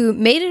who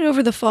made it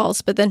over the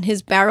falls, but then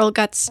his barrel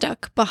got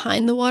stuck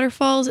behind the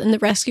waterfalls, and the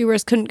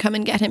rescuers couldn't come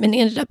and get him, and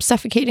he ended up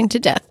suffocating to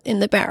death in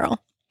the barrel.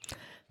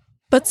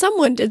 But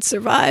someone did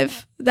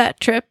survive that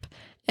trip,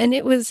 and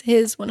it was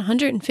his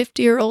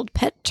 150-year-old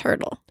pet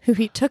turtle, who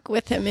he took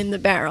with him in the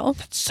barrel.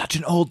 Such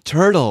an old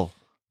turtle.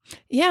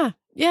 Yeah.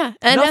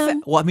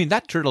 And Well, I mean,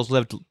 that turtle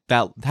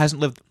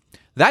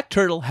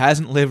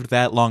hasn't lived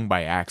that long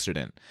by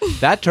accident.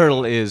 That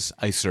turtle is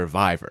a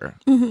survivor.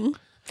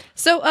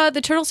 So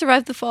the turtle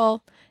survived the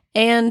fall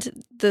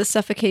and the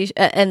suffocation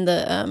and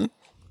the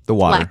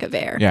water. lack of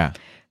air. Yeah.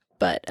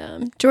 But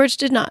George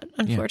did not,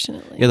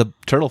 unfortunately. Yeah, the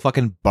turtle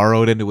fucking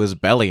burrowed into his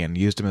belly and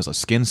used him as a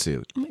skin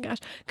suit. Oh my gosh.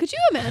 Could you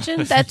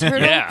imagine that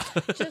turtle Yeah.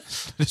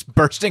 Just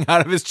bursting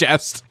out of his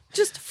chest.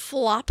 just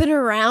flopping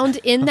around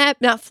in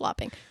that, not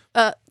flopping,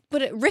 but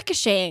it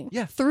ricocheting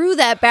Yeah. through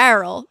that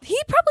barrel? He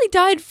probably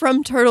died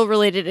from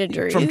turtle-related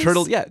injuries.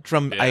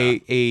 From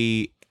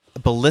a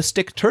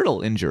ballistic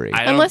turtle injury.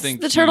 I don't Unless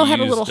think the turtle he had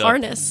a used little up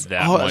harness.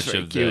 That Oh, that's much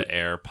very of cute. the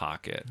air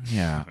pocket.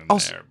 Yeah. in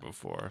Also- there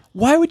before.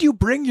 Why would you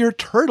bring your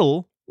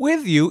turtle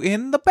with you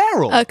in the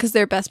barrel? Because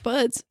they're best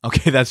buds.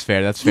 Okay, that's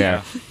fair.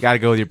 You gotta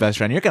go with your best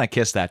friend. You're gonna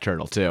kiss that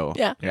turtle too.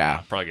 Yeah. Yeah.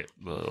 I'll probably get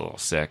a little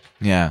sick.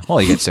 Yeah.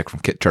 Well, you get sick from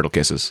turtle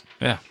kisses.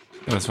 Yeah,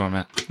 that's what I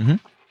meant.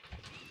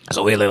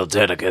 So we little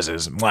turtle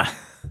kisses. Mwah.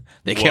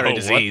 They carry Whoa,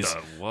 disease.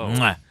 Whoa,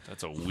 Mwah.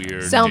 that's a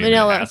weird Salmonella.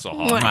 David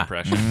Hasselhoff Mwah.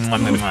 impression.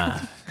 Mwah,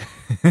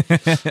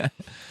 mwah.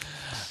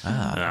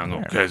 I'm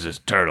gonna catch this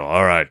turtle.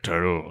 All right,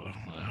 turtle.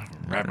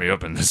 Wrap me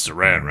up in this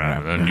saran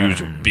wrap, and then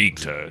use your beak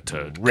to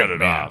cut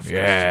it off.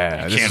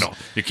 Yeah,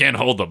 You can't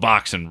hold the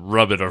box and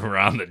rub it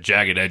around the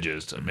jagged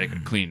edges to make a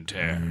clean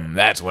tear.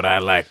 That's what I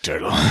like,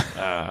 turtle.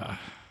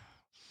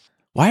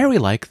 Why are we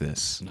like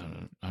this?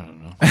 I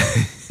don't know.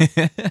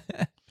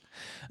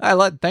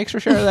 Thanks for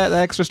sharing that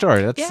extra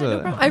story. That's Yeah, no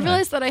problem. I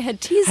realized that I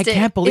had teased I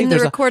can't it believe in the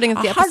there's recording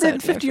of the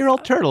episode.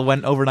 150-year-old turtle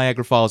went over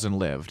Niagara Falls and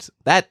lived.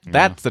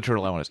 That's the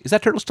turtle I want to see. Is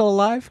that turtle still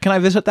alive? Can I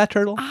visit that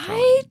turtle?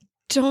 I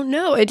don't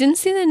know. I didn't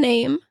see the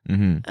name.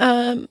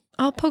 Mm-hmm.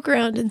 I'll poke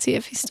around and see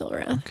if he's still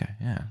around. Okay,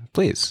 yeah,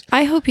 please.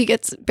 I hope he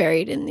gets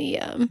buried in the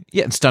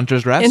Yeah, in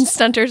Stunter's Rest. in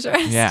Stunter's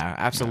Rest. Yeah,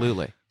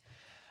 absolutely.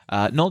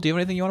 Noel, do you have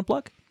anything you want to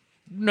plug?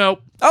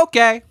 Nope.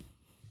 Okay.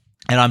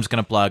 And I'm just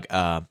going to plug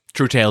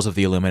True Tales of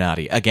the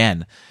Illuminati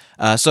again.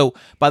 So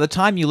by the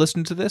time you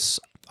listen to this,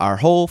 our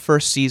whole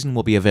first season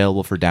will be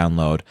available for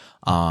download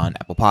on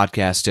Apple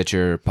Podcasts,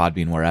 Stitcher,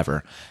 Podbean,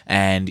 wherever.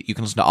 And you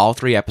can listen to all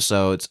 3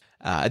 episodes,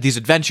 these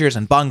adventures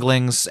and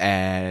bunglings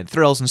and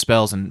thrills and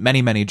spills and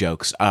many, many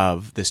jokes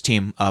of this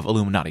team of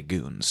Illuminati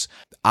goons.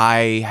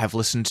 I have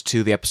listened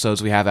to the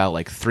episodes we have out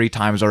like 3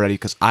 times already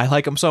because I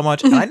like them so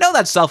much. And I know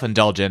that's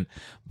self-indulgent,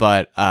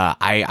 but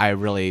I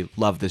really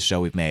love this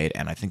show we've made,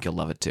 and I think you'll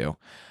love it too.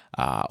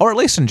 Or at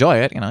least enjoy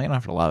it. You don't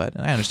have to love it.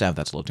 I understand if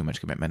that's a little too much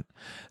commitment.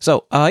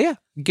 So, yeah,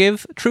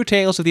 give True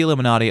Tales of the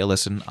Illuminati a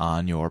listen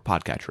on your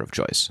podcatcher of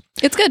choice.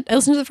 It's good. I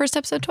listened to the first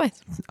episode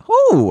twice.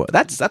 Oh,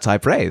 that's high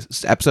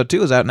praise. Episode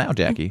 2 is out now,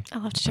 Jackie.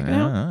 I'll have to check it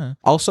out.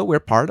 Also, we're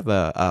part of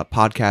a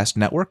podcast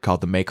network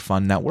called the Make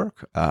Fun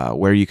Network,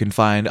 where you can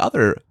find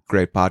other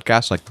great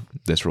podcasts like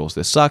This Rules,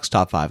 This Sucks,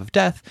 Top 5 of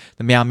Death,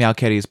 the Meow Meow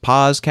Kitties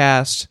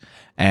Pausecast,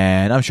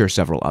 and I'm sure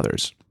several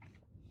others.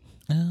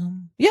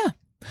 Yeah.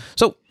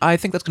 So I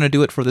think that's going to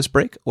do it for this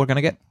break. We're going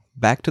to get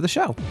back to the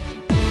show.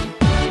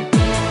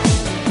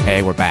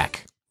 Hey, we're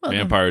back.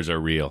 Vampires are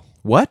real.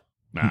 What?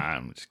 Nah,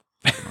 I'm just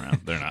kidding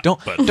around. They're not.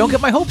 Don't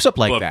get my hopes up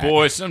like but that.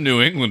 boy, some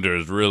New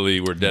Englanders really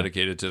were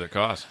dedicated to the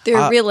cause.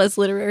 They're real as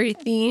literary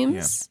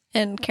themes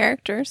and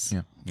characters.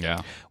 Yeah.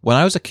 Yeah. When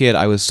I was a kid,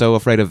 I was so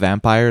afraid of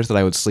vampires that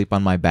I would sleep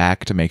on my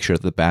back to make sure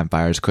that the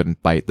vampires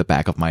couldn't bite the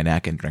back of my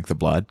neck and drink the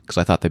blood, because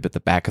I thought they bit the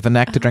back of the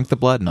neck to drink the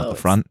blood, not the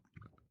front.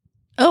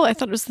 Oh, I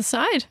thought it was the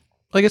side.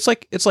 Like it's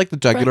like the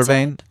jugular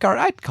Front vein.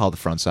 I'd call the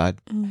front side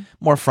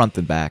more front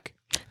than back.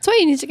 That's why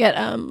you need to get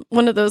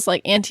one of those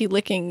like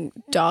anti-licking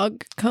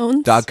dog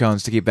cones. Dog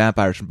cones to keep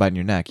vampires from biting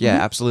your neck.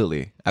 Yeah,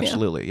 absolutely,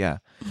 yeah.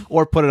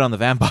 Or put it on the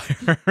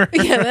vampire.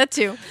 Yeah, that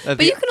too.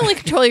 But you can only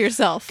control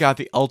yourself. Got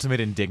the ultimate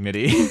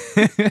indignity.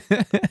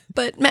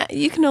 But Matt,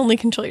 you can only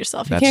control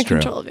yourself. You That's can't true.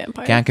 control a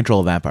vampire. Can't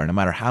control a vampire, no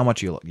matter how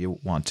much you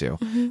want to.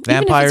 Even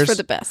Vampires if it's for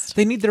the best.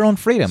 They need their own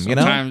freedom.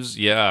 Sometimes,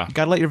 yeah. You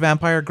gotta let your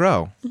vampire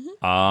grow.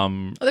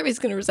 Otherwise, he's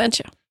going to resent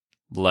you.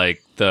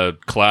 Like the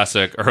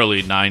classic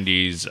early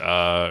 90s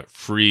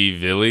Free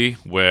Willy,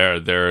 where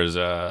there's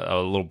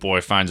a little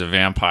boy finds a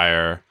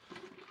vampire,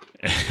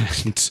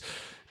 and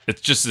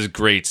it's just this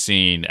great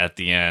scene at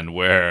the end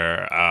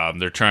where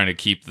they're trying to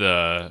keep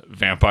the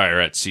vampire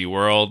at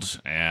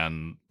SeaWorld,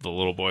 and the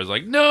little boy's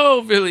like, "No,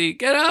 Willy,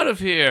 get out of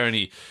here!" And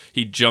he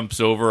jumps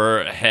over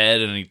a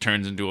head and he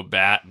turns into a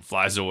bat and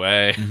flies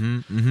away.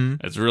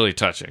 It's really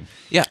touching.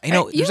 Yeah,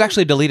 there's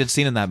actually a deleted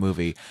scene in that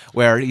movie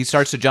where he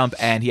starts to jump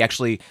and he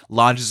actually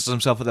launches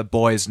himself at the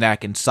boy's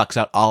neck and sucks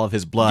out all of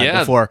his blood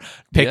before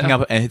picking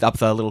up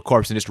the little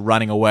corpse and just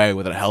running away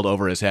with it held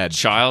over his head.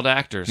 Child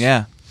actors.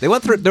 Yeah. They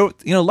went through,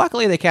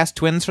 luckily they cast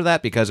twins for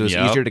that because it was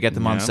easier to get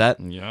them on set.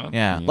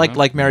 Yeah.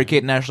 Like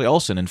Mary-Kate and Ashley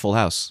Olsen in Full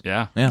House.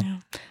 Yeah.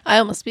 I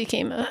almost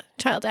became a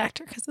child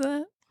actor because of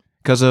that.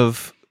 Because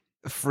of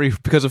the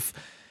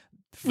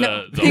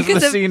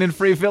scene in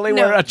Free Willy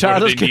where a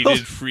child is They killed.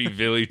 needed Free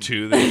Willy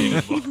too. They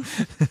needed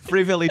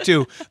Free Willy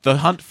 2, The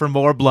Hunt for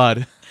More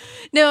Blood.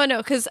 No,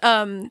 because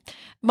I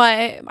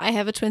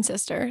have a twin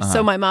sister,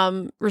 so my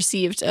mom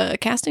received a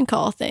casting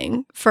call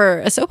thing for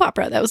a soap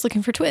opera that was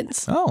looking for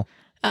twins. Oh.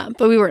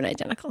 But we weren't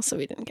identical, so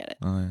we didn't get it.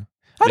 I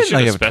didn't know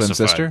you have a twin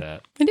sister.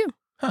 That. I do.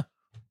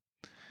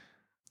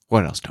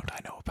 What else don't I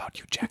know about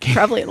you, Jackie?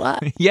 Probably a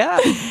lot. Yeah.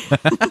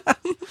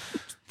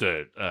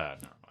 Never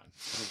mind.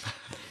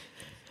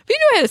 But you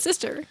knew I had a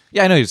sister.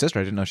 Yeah, I know your sister.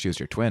 I didn't know she was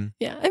your twin.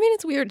 Yeah. I mean,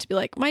 it's weird to be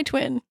like, my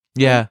twin.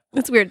 Yeah.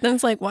 It's weird. Then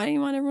it's like, why do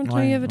you want everyone to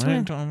know you have a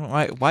twin?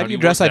 Why do you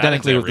dress work that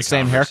identically into with the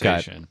every same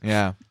haircut? conversation?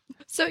 Yeah.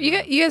 So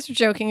you guys were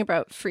joking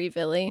about Free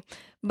Willy,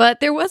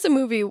 but there was a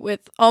movie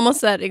with almost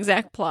that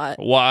exact plot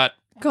What?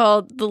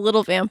 called The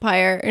Little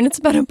Vampire, and it's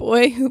about a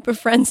boy who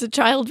befriends a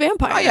child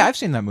vampire. Oh, yeah, I've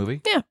seen that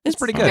movie. Yeah, it's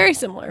pretty good. Very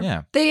similar.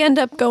 Yeah. They end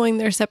up going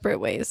their separate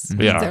ways.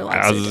 because their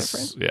lives are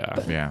different.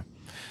 Yeah.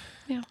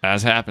 Yeah.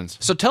 As happens.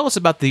 So tell us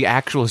about the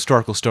actual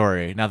historical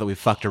story now that we've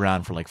fucked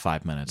around for like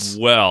 5 minutes.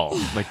 Well,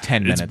 Like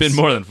 10 minutes. it's been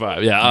more than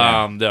 5. Yeah.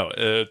 Yeah. No,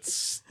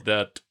 it's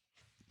that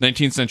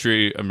 19th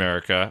century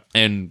America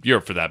and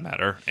Europe for that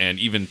matter, and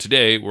even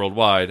today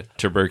worldwide,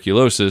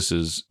 tuberculosis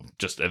is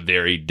just a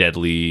very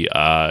deadly,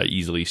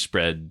 easily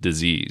spread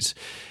disease.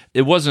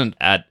 It wasn't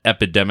at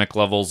epidemic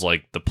levels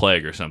like the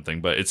plague or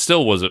something, but it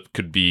still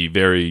could be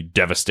very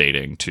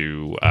devastating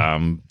to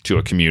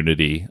a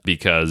community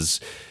because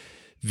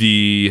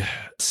the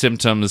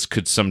symptoms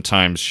could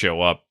sometimes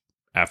show up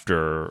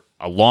after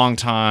a long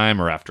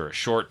time or after a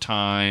short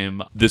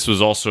time. This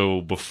was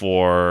also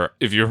before,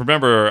 if you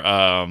remember,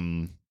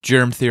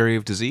 Germ theory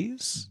of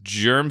disease?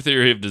 germ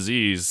theory of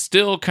disease,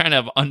 still kind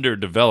of under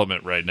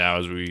development right now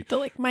as we,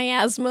 The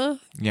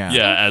miasma.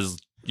 Yeah. as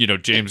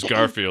James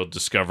Garfield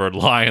discovered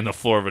lying on the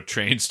floor of a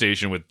train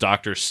station with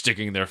doctors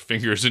sticking their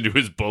fingers into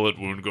his bullet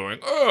wound going,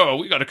 "Oh,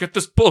 we got to get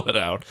this bullet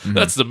out.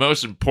 That's the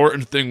most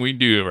important thing we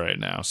do right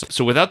now."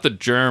 So without the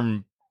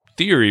germ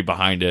theory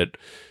behind it,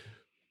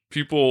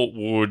 people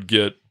would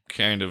get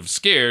kind of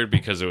scared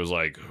because it was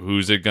like,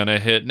 who's it going to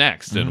hit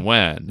next and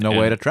when? No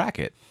way to track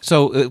it.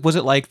 So was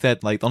it like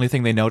that, like the only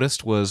thing they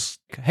noticed was,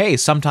 hey,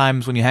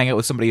 sometimes when you hang out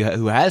with somebody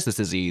who has this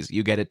disease,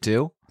 you get it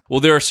too? Well,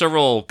 there are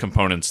several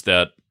components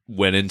that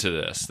went into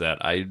this that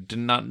I did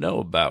not know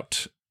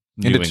about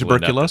New Into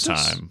England tuberculosis?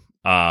 at the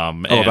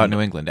time. About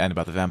New England and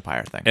about the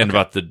vampire thing. and Okay.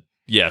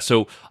 about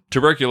so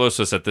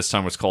tuberculosis at this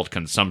time was called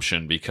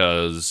consumption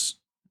because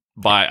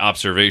by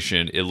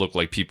observation it looked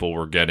like people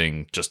were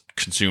getting just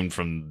consumed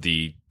from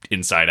the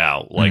inside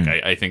out. Like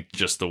I think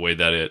just the way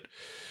that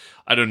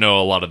I don't know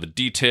a lot of the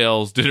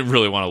details, didn't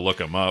really want to look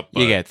them up,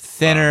 You but, get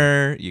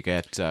thinner, you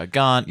get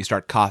gaunt, you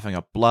start coughing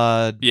up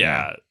blood.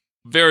 yeah,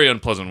 very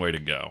unpleasant way to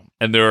go.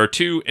 And there are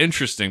two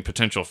interesting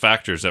potential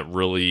factors that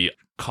really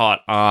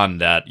caught on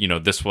that,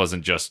 this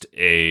wasn't just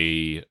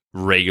a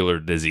regular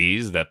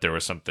disease, that there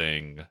was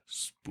something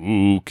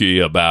spooky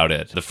about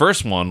it. The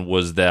first one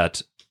was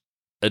that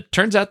it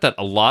turns out that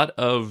a lot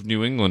of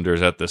New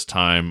Englanders at this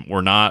time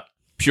were not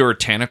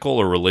puritanical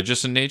or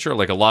religious in nature.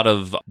 Like a lot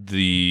of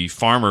the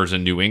farmers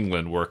in New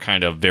England were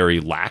kind of very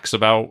lax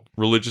about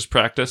religious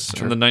practice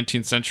in the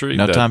 19th century.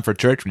 No time for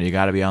church when you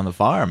got to be on the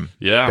farm.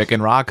 Yeah.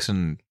 Picking rocks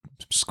and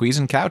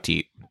squeezing cow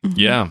teat.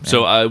 Yeah.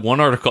 So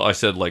one article I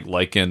said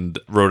likened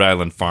Rhode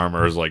Island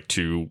farmers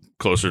to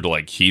closer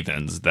to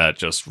heathens that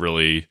just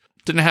really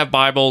didn't have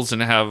Bibles,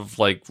 didn't have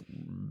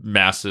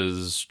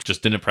masses,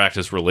 just didn't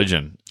practice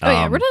religion. Oh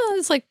yeah, Rhode Island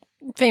is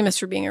famous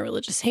for being a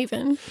religious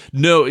haven.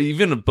 No,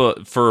 even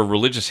but for a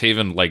religious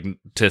haven,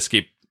 to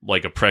escape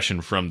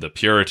oppression from the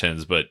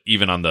Puritans, but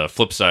even on the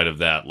flip side of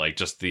that,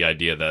 just the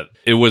idea that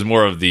it was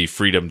more of the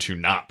freedom to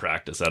not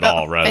practice at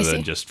all rather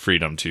than just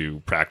freedom to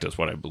practice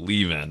what I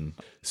believe in.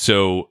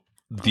 So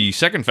the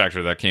second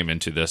factor that came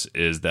into this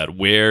is that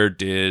where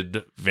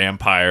did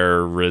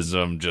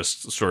vampirism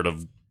just sort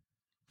of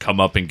come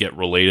up and get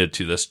related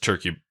to this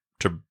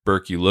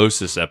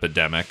tuberculosis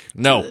epidemic?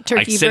 No,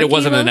 I said it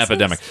wasn't an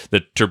epidemic. The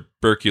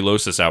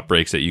tuberculosis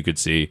outbreaks that you could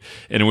see.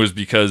 And it was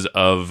because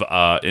of,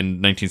 in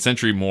 19th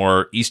century,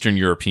 more Eastern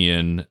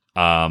European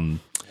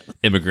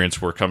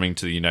immigrants were coming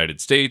to the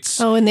United States.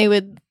 Oh, and they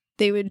would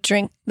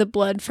drink the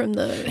blood from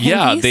the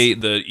Yeah, hankies?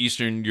 the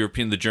Eastern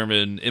European, the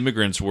German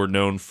immigrants were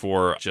known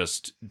for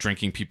just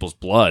drinking people's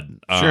blood.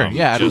 Sure,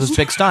 yeah, it was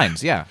big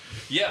steins, yeah.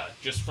 Yeah,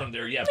 just from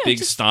their big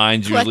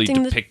steins, usually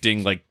collecting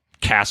depicting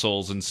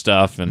castles and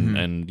stuff,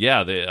 and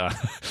they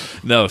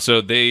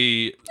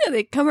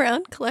they come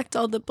around, collect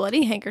all the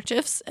bloody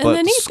handkerchiefs, and but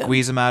then eat them.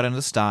 squeeze them out into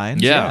the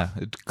steins. Yeah.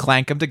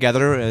 Clank them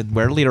together and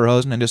wear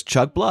lederhosen and just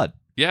chug blood.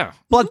 yeah,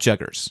 Blood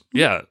chuggers.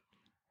 yeah.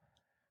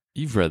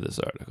 You've read this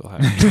article,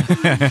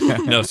 haven't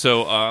you? No,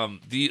 so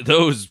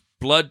those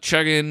blood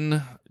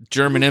chugging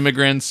German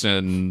immigrants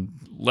and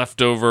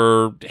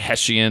leftover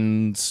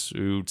Hessians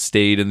who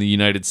stayed in the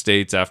United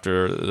States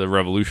after the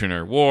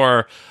Revolutionary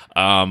War,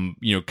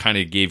 kind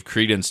of gave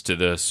credence to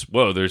this.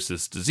 Whoa, there's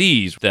this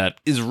disease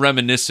that is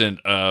reminiscent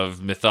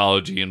of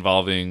mythology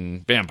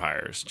involving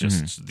vampires,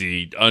 just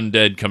the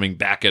undead coming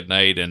back at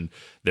night and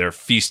they're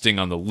feasting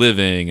on the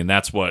living, and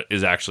that's what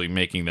is actually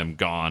making them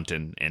gaunt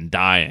and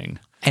dying.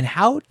 And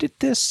how did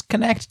this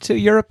connect to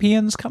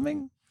Europeans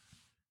coming?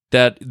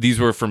 That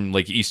these were from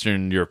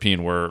Eastern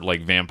European, were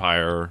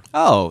vampire.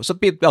 Oh, so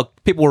people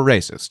were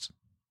racist.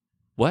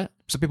 What?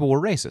 So people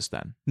were racist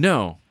then.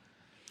 No.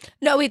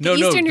 No, wait, the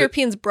Eastern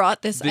Europeans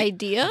brought this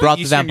idea? Brought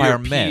the Eastern vampire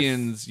myth.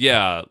 Europeans,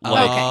 yeah,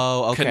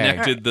 Okay.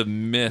 connected the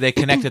myth. They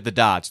connected the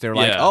dots. They're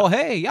like, Yeah. oh,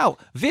 hey, yo,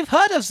 we've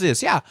heard of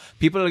this. Yeah.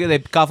 People, they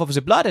cough up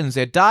the blood and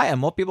they die and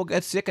more people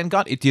get sick and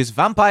gone. It is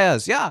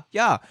vampires. Yeah,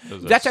 yeah.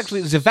 That's actually,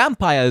 the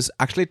vampires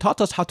actually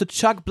taught us how to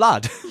chug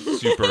blood.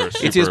 super.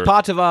 It is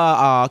part of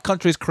our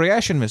country's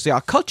creation myth. They are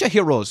culture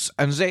heroes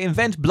and they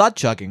invent blood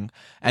chugging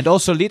and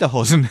also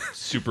lederhosen.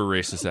 super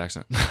racist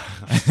accent.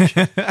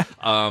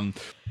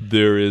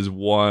 There is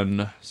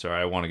one.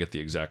 Sorry, I want to get the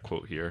exact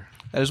quote here.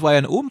 That is why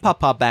an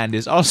Papa band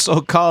is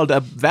also called a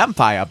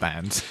vampire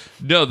band.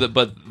 No,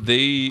 but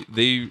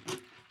they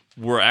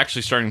were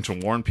actually starting to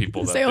warn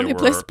people that They only were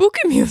play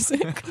spooky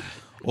music.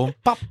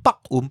 Papa.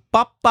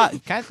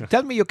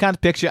 Tell me you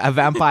can't picture a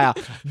vampire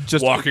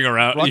just walking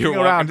around. walking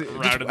around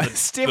in the,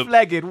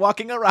 stiff-legged,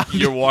 walking around.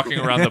 You're walking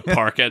around the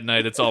park at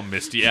night. It's all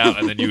misty out,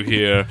 and then you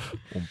hear,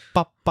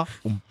 What?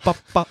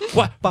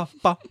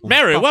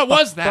 Mary, what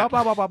was that?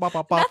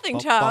 Nothing,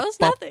 Charles,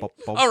 nothing.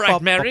 All right,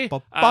 Mary.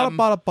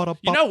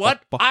 You know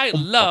what? I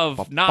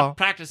love not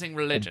practicing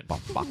religion.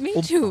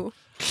 Me too.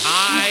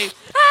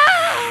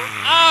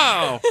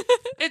 Oh,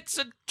 it's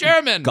a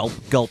German. Gulp,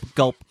 gulp,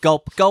 gulp,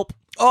 gulp, gulp.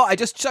 Oh, I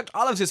just chugged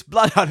all of this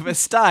blood out of a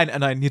stein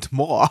and I need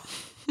more.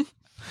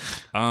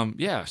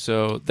 Yeah,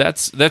 so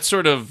that's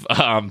sort of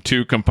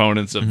two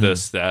components of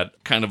this that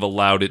kind of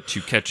allowed it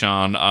to catch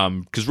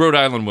on, because Rhode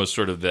Island was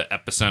sort of the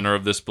epicenter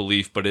of this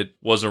belief, but it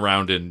was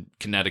around in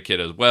Connecticut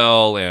as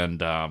well,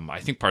 and I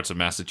think parts of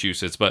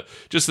Massachusetts, but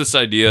just this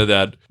idea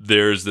that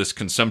there's this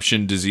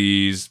consumption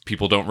disease,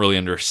 people don't really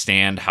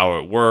understand how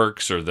it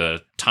works or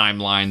the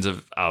timelines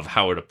of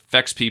how it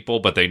affects people,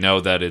 but they know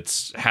that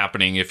it's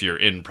happening if you're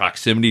in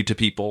proximity to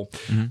people,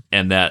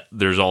 and that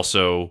there's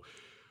also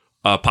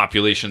a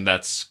population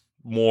that's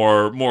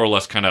more or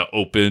less kind of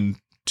open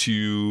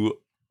to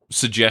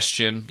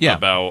suggestion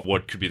about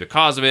what could be the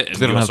cause of it, and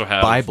They you don't also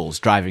have Bibles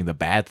driving the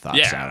bad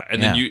thoughts out.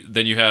 and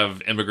then you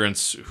have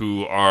immigrants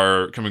who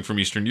are coming from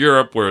Eastern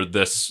Europe, where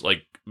this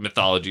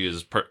mythology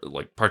is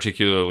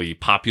particularly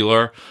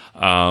popular,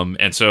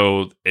 and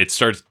so it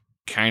starts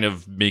kind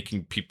of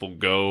making people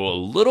go a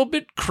little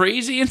bit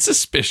crazy and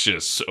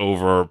suspicious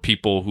over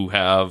people who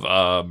have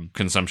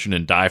consumption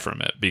and die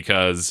from it,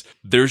 because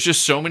there's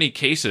just so many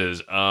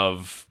cases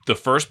of the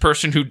first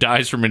person who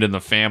dies from it in the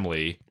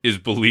family is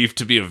believed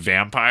to be a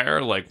vampire,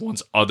 like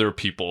once other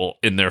people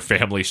in their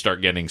family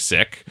start getting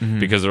sick,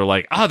 because they're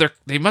like,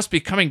 they must be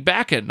coming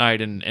back at night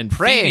and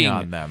Preying feeding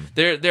on them.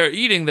 They're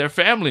eating their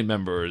family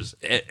members.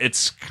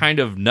 It's kind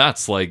of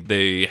nuts. Like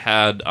they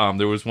had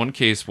there was one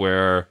case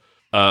where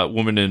a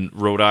woman in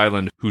Rhode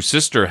Island whose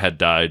sister had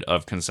died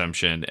of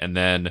consumption, and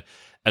then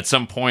at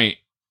some point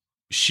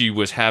she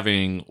was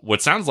having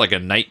what sounds like a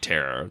night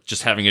terror,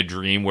 just having a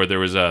dream where there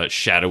was a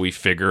shadowy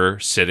figure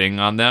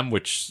sitting on them,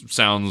 which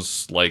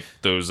sounds like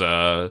those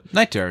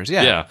Night terrors,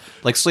 yeah. Yeah.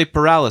 Like sleep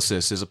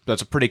paralysis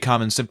that's a pretty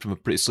common symptom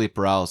of sleep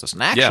paralysis.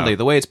 And actually,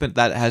 the way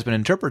that has been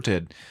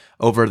interpreted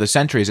over the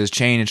centuries has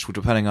changed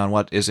depending on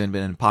what is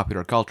in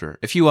popular culture.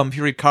 If you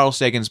read Carl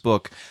Sagan's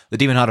book, The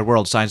Demon Haunted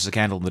World, Science is a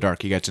Candle in the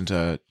Dark, he gets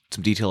into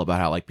some detail about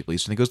how like people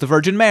used to think it was the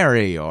Virgin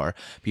Mary, or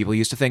people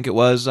used to think it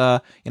was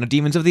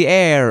demons of the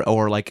air,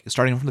 or like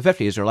starting from the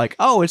 50s, they're like,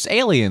 oh, it's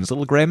aliens,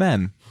 little gray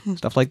men,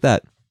 stuff like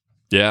that.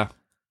 Yeah.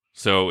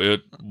 So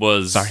it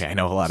was. Sorry, I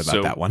know a lot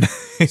about that one.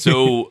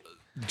 So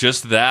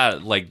just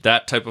that, like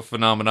that type of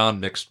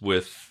phenomenon mixed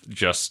with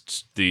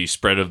just the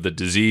spread of the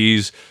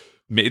disease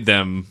made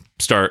them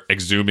start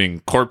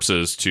exhuming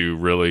corpses to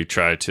really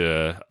try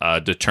to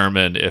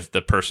determine if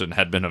the person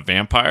had been a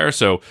vampire.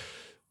 So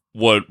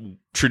what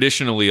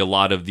traditionally a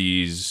lot of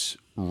these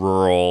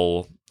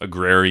rural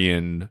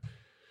agrarian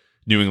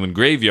New England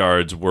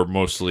graveyards were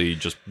mostly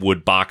just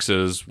wood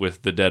boxes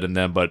with the dead in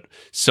them, but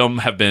some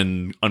have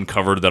been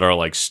uncovered that are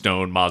like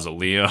stone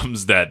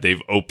mausoleums that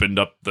they've opened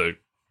up the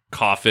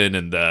coffin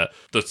and the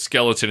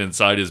skeleton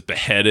inside is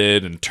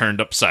beheaded and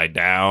turned upside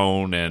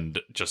down and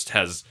just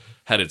has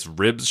had its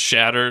ribs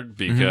shattered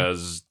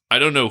because I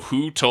don't know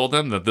who told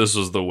them that this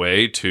was the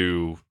way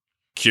to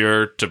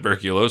cure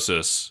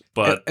tuberculosis,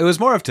 but it was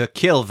more of to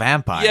kill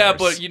vampires. yeah,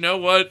 but you know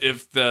what?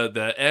 If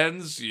the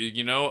ends,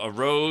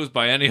 arose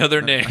by any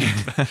other name,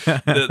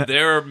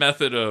 their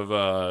method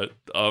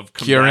of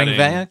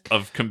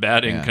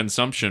combating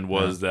consumption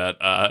was that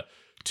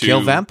to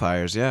kill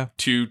vampires. Yeah,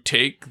 to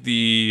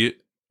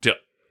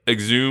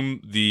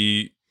exhume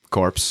the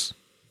corpse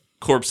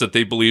that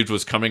they believed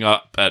was coming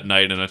up at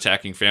night and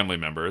attacking family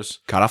members.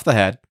 Cut off the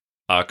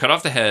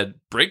head,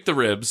 break the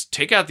ribs,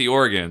 take out the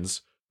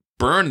organs,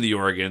 burn the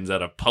organs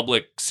at a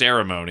public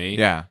ceremony,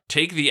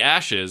 take the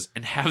ashes,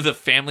 and have the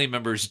family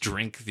members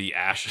drink the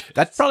ashes.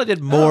 That probably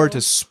did more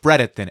to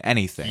spread it than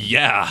anything.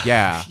 Yeah.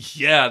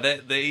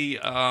 They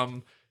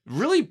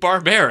really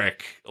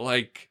barbaric,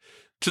 like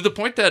to the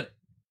point that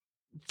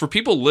for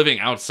people living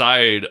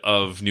outside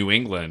of New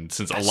England,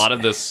 since a lot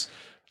of this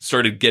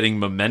started getting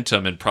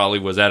momentum and probably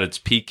was at its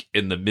peak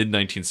in the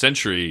mid-19th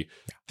century,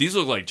 these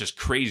look like just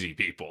crazy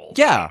people.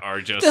 Yeah.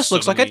 Are just this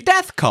looks like a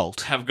death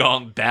cult. Have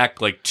gone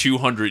back like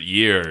 200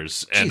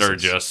 years and are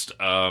just...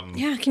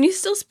 yeah, can you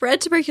still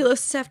spread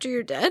tuberculosis after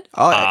you're dead?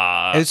 Oh,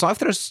 as long as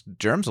there's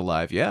germs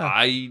alive, yeah.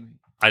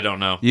 I don't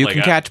know. You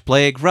can catch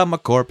plague from a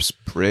corpse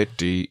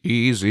pretty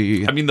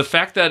easy. I mean, the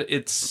fact that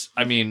it's...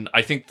 I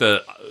think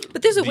the...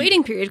 But there's a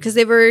waiting period because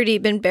they've already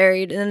been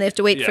buried and then they have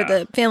to wait for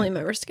the family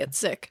members to get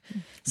sick.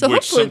 So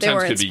which hopefully they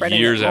sometimes weren't could be spreading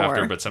years it more.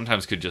 after, but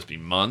sometimes could just be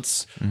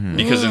months.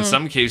 Because in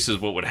some cases,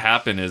 what would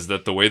happen is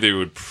that the way they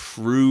would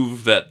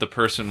prove that the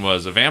person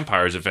was a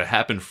vampire is if it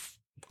happened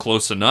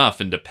close enough,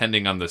 and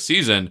depending on the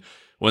season,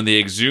 when they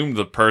exhumed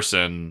the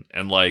person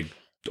and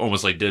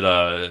almost did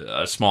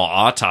a small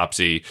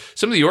autopsy,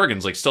 some of the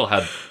organs still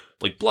had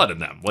blood in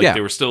them.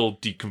 They were still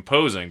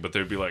decomposing, but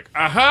they'd be like,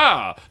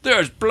 aha,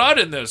 there's blood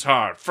in this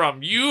heart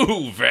from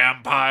you,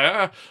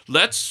 vampire.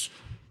 Let's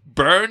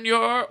burn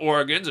your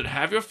organs and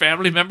have your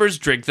family members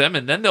drink them,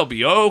 and then they'll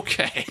be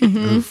okay.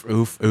 Oof,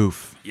 oof,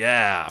 oof.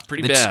 Yeah,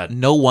 pretty It's bad.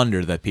 no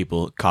wonder that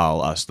people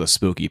call us the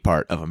spooky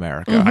part of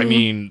America. I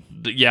mean,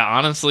 yeah,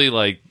 honestly,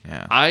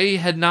 I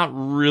had not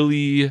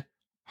really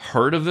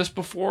heard of this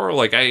before.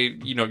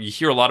 You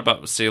hear a lot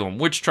about Salem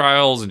witch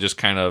trials and just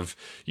kind of,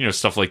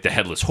 stuff like the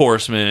Headless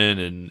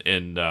Horseman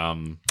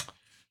and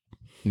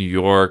New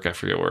York. I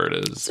forget where it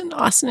is. It's in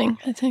Ossining,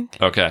 I think.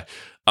 Okay.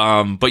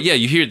 But yeah,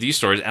 you hear these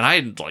stories, and I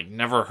had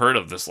never heard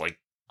of this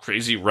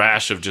crazy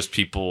rash of just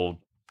people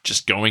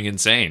just going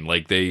insane.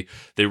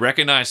 They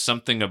recognize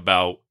something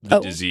about the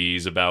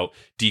disease, about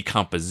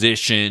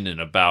decomposition, and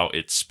about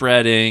it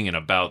spreading, and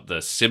about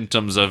the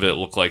symptoms of it.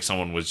 Look like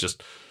someone was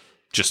just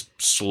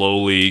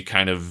slowly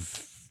kind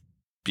of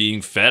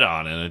being fed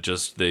on, and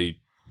they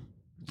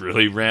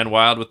really ran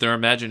wild with their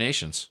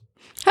imaginations.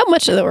 How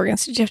much of the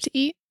organs did you have to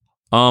eat?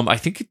 I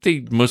think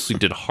they mostly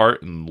did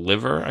heart and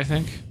liver, I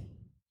think.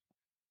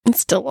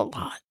 It's still a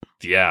lot.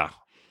 Yeah.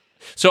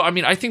 So,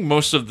 I think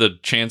most of the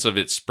chance of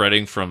it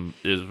spreading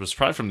was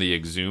probably from the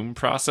exhume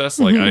process.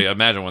 I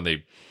imagine when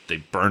they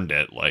burned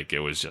it, it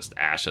was just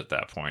ash at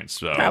that point.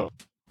 So,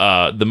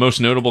 the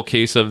most notable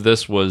case of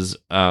this was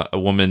a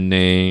woman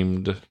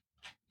named...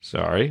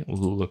 Sorry,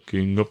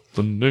 looking up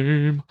the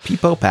name.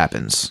 Peepo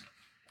Pappins.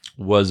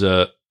 Was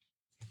a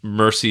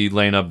Mercy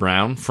Lena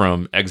Brown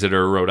from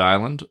Exeter, Rhode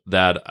Island,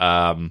 that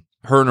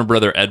her and her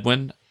brother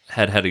Edwin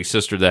had a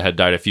sister that had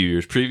died a few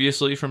years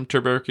previously from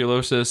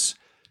tuberculosis.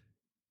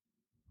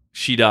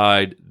 She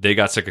died. They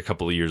got sick a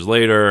couple of years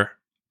later.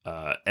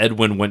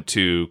 Edwin went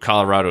to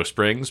Colorado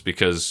Springs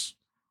because,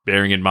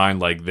 bearing in mind,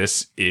 like,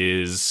 this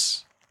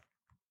is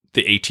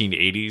the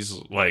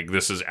 1880s. Like,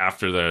 this is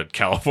after the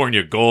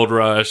California gold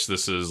rush.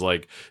 This is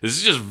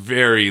just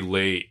very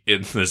late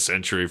in the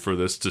century for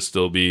this to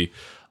still be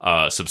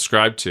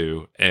subscribed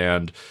to.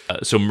 And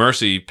so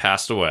Mercy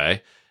passed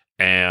away,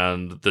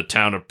 and the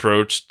town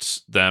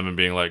approached them and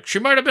being like, she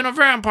might have been a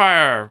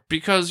vampire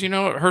because,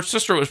 her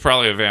sister was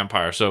probably a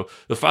vampire. So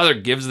the father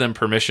gives them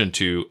permission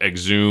to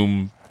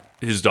exhume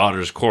his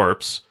daughter's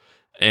corpse.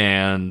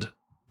 And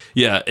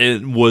yeah,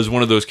 it was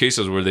one of those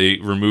cases where they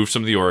removed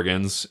some of the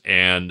organs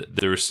and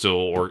there was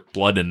still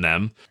blood in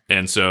them.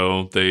 And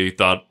so they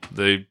thought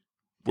they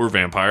were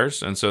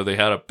vampires. And so they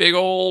had a big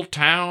old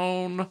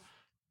town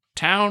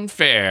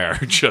fair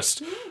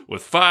just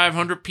with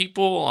 500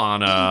 people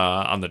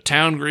on the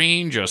town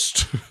green,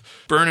 just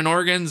burning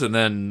organs and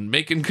then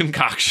making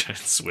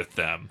concoctions with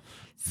them.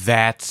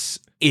 That's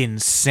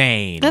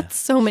insane. That's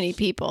so many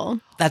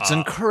people. That's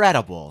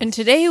incredible. And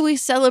today we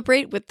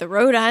celebrate with the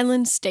Rhode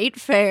Island State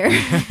Fair.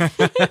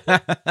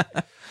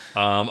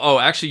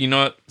 Actually, you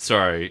know what?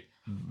 Sorry.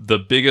 The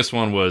biggest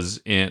one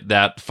was in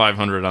that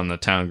 500 on the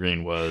town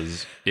green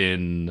was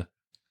in...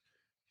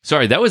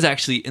 Sorry, that was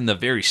actually in the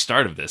very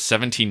start of this,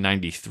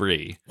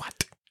 1793.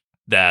 What?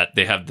 That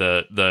they have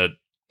the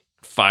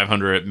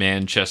 500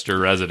 Manchester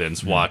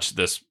residents watch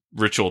this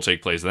ritual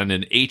take place. Then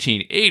in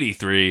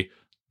 1883...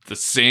 the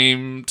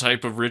same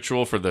type of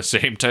ritual for the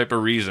same type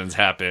of reasons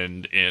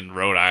happened in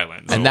Rhode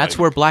Island. And that's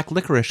where black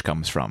licorice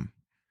comes from.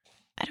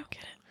 I don't get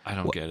it. I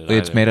don't get it.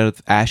 It's either. made out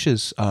of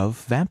ashes of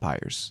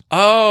vampires.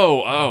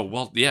 Oh,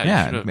 well, yeah.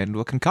 Yeah, it's made into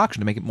a concoction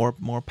to make it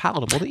more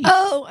palatable to eat.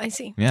 Oh, I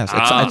see. Yes,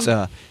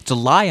 it's a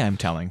lie I'm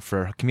telling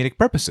for comedic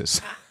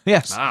purposes.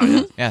 Yes,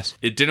 Yeah. yes.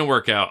 It didn't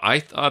work out. I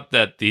thought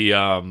that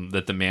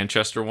the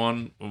Manchester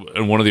one,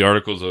 in one of the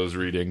articles I was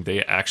reading,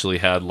 they actually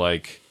had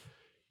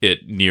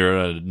it near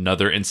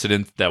another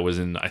incident that was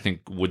in, I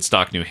think,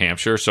 Woodstock, New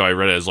Hampshire. So I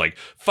read it as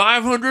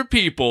 500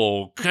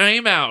 people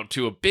came out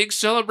to a big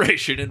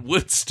celebration in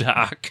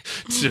Woodstock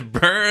to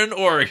burn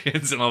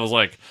organs. And I was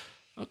like,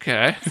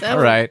 okay. So All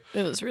right.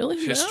 It was really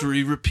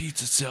History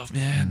repeats itself,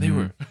 man. They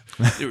were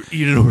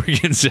eating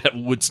organs at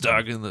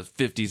Woodstock in the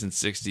 50s and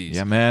 60s.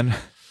 Yeah, man.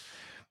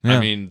 Yeah. I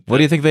mean, what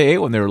do you think they ate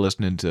when they were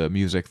listening to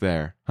music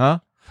there? Huh?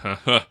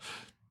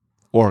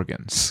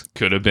 Organs.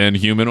 could have been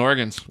human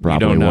organs.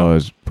 Probably we don't know.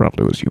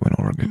 Probably was human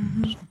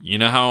organs. You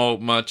know how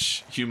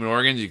much human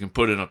organs you can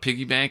put in a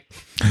piggy bank?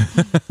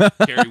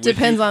 Carry with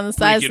Depends you, on the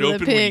size break it of the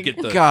open when you pig.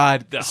 get the-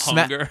 God, the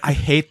hunger. I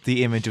hate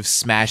the image of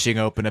smashing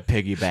open a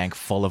piggy bank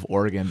full of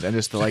organs and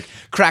just the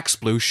crack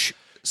sploosh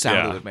sound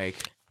Yeah. it would make.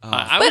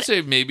 I would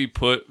say maybe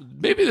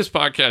this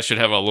podcast should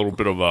have a little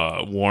bit of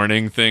a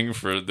warning thing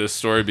for this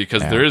story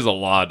because there is a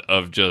lot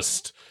of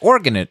just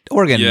Organ.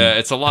 yeah,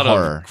 it's a lot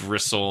horror. of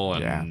gristle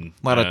and Yeah,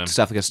 a lot of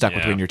stuff that gets stuck yeah.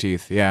 between your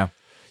teeth. Yeah,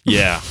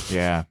 yeah.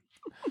 yeah.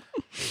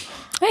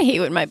 I hate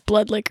when my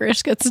blood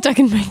licorice gets stuck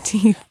in my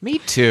teeth. Me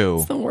too.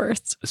 It's the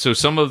worst. So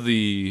some of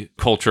the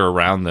culture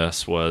around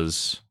this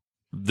was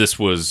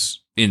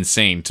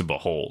insane to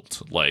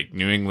behold. Like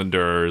New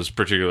Englanders,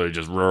 particularly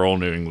just rural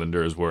New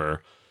Englanders,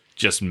 were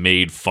just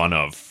made fun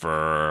of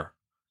for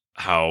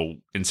how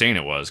insane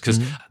it was because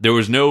there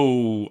was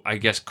no, I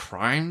guess,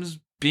 crimes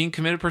being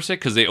committed per se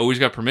because they always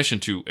got permission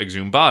to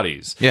exhume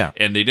bodies. Yeah.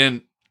 And they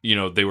didn't,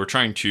 they were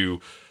trying to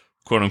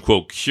quote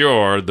unquote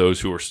cure those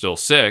who were still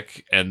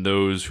sick, and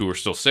those who were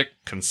still sick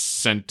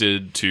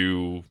consented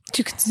to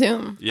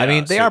consume. Yeah, I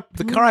mean,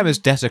 the crime is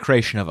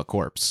desecration of a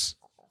corpse.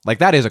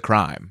 That is a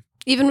crime.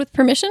 Even with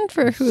permission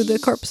for who the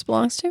corpse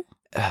belongs to?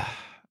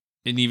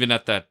 and even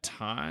at that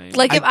time,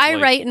 If I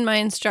write in my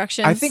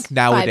instructions, I think 5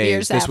 nowadays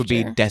years this would be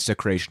after.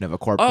 desecration of a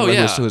corpse. Oh, Whether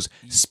yeah. This was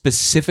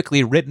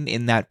specifically written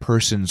in that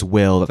person's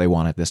will that they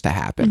wanted this to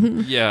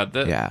happen. yeah,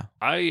 that, Yeah.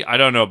 I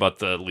don't know about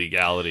the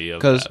legality of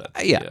Because,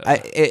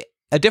 that.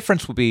 a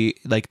difference would be,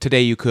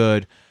 today you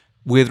could,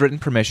 with written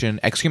permission,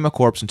 exhume a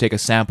corpse and take a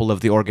sample of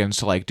the organs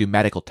to, do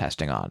medical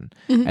testing on.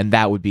 And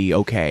that would be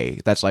okay.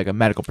 That's, a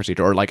medical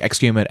procedure. Or,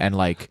 exhume it and,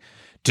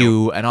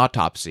 do an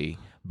autopsy.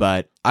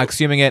 But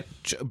exhuming it,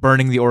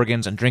 burning the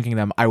organs, and drinking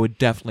them, I would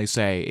definitely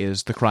say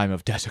is the crime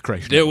of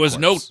desecration. There of a was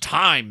no corpse.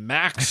 time,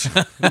 Max.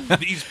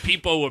 These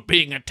people were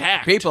being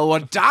attacked. People were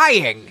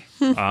dying.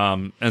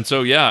 And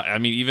so, I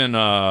mean, even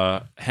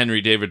Henry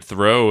David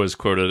Thoreau is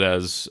quoted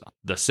as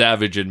the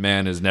savage in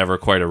man is never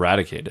quite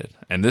eradicated.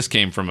 And this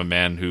came from a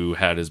man who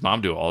had his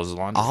mom do all his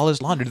laundry. All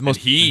his laundry. The And most,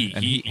 he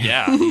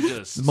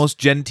just, the most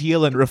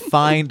genteel and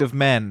refined of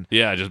men.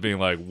 yeah, just being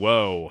like,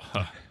 whoa.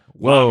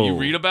 Whoa. Mom, you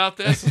read about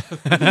this?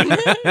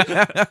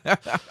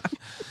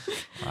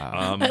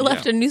 I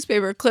left a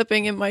newspaper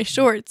clipping in my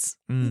shorts,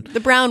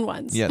 the brown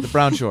ones. Yeah, the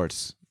brown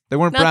shorts. They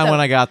weren't Not brown that when one.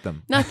 I got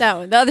them. Not that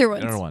one. The other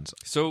ones. The other ones.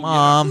 So,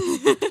 Mom,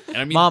 and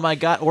I mean, Mom, I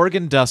got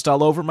organ dust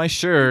all over my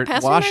shirt.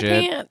 Pass Wash me my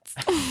it.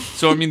 pants.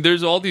 so I mean,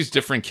 there's all these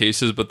different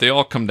cases, but they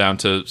all come down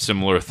to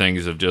similar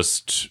things of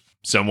just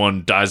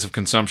someone dies of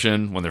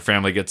consumption. When their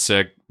family gets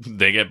sick,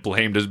 they get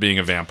blamed as being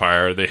a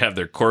vampire. They have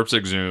their corpse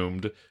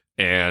exhumed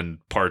and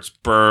parts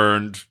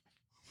burned,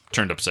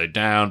 turned upside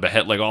down,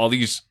 beheaded, like all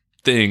these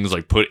things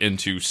like put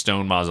into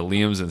stone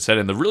mausoleums and set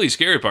in. The really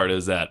scary part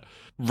is that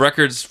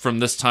records from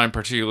this time,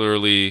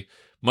 particularly,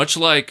 much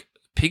like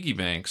piggy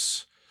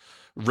banks,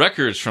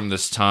 records from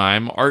this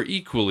time are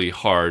equally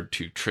hard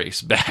to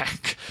trace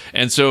back.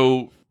 And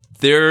so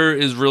there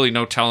is really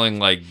no telling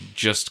like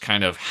just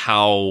kind of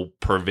how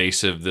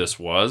pervasive this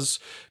was,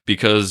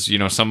 because, you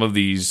know, some of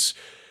these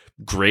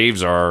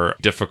graves are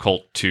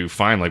difficult to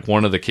find. Like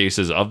one of the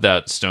cases of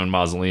that stone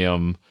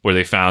mausoleum where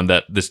they found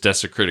that this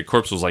desecrated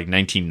corpse was like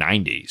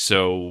 1990.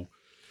 So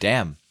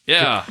Damn.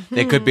 yeah,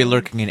 They could be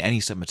lurking in any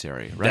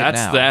cemetery right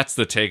now. that's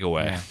the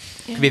takeaway. Yeah.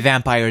 Could be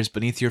vampires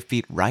beneath your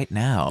feet right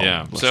now.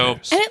 Yeah.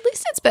 listeners. And at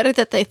least it's better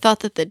that they thought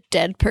that the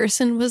dead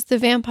person was the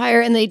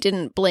vampire and they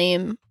didn't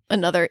blame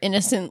another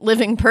innocent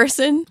living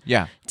person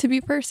Yeah. to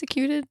be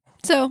persecuted.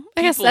 So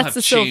I guess People that's have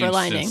the silver changed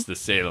lining. since the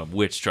Salem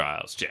witch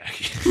trials,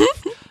 Jackie.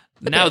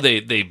 Now they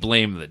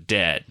blame the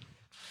dead.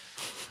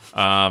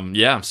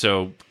 Yeah,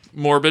 so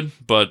morbid,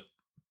 but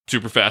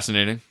super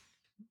fascinating.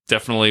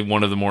 Definitely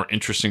one of the more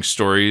interesting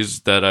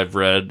stories that I've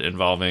read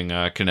involving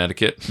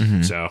Connecticut.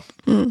 Mhm. So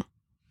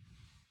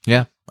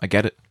Yeah, I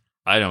get it.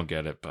 I don't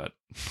get it, but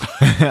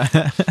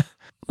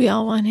We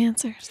all want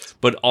answers.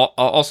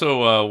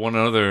 also one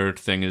other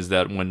thing is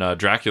that when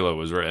Dracula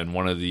was written,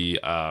 one of the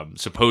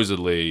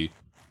supposedly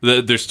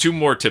there's two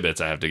more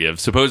tidbits I have to give.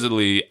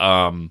 Supposedly,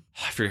 I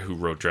forget who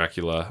wrote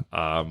Dracula,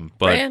 but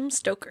Bram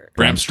Stoker.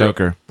 Bram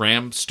Stoker.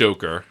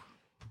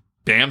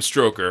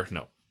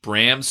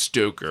 Bram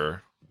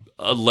Stoker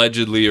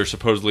allegedly or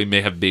supposedly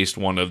may have based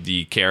one of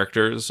the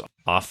characters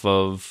off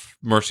of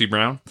Mercy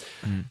Brown.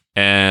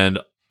 And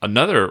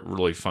another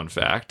really fun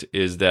fact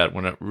is that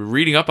when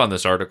reading up on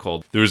this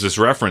article, there was this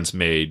reference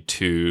made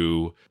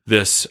to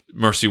this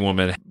Mercy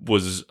woman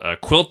was a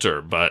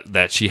quilter, but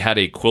that she had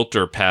a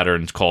quilter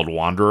pattern called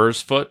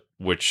Wanderer's Foot,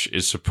 which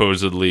is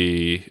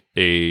supposedly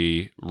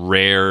a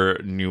rare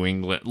New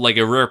England, like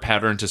a rare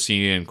pattern to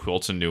see in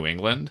quilts in New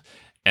England.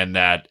 And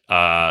that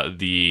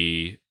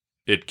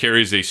it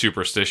carries a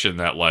superstition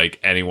that like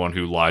anyone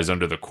who lies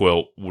under the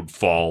quilt would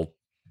fall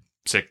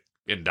sick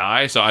and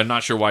die. So I'm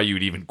not sure why you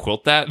would even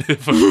quilt that.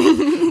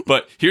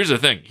 But here's the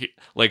thing.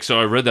 Like, so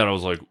I read that, I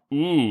was like,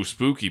 ooh,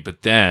 spooky.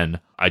 But then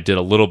I did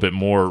a little bit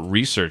more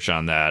research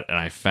on that, and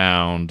I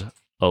found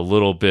a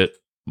little bit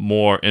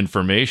more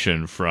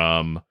information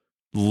from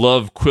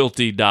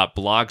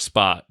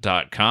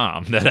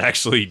lovequilty.blogspot.com that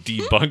actually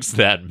debunks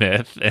that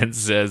myth and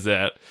says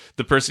that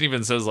the person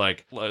even says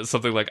like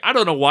something like, I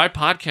don't know why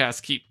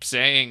podcasts keep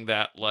saying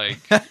that like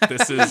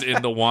this is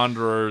in the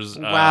Wanderer's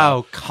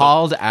Wow,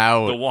 called the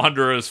out.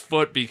 Wanderer's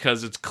Foot,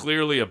 because it's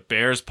clearly a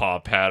bear's paw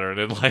pattern,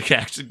 and like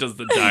actually does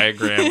the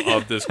diagram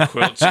of this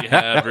quilt she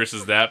had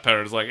versus that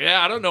pattern. It's like,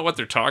 yeah, I don't know what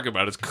they're talking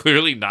about. It's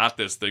clearly not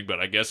this thing, but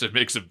I guess it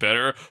makes a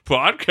better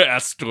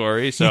podcast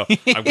story. So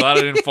I'm glad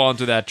I didn't fall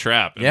into that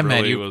trap. It Yeah, man,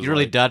 really you was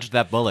really like- dodged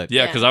that bullet.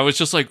 Yeah, because I was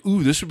just like,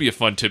 ooh, this would be a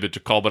fun tidbit to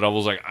call, but I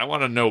was like, I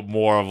want to know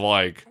more of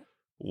like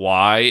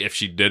why, if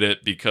she did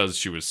it because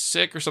she was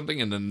sick or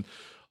something, and then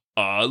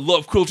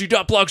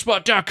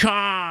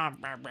lovequilty.blogspot.com.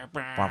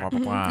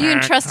 You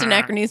can trust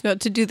Anachronismo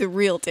to do the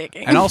real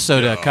digging. And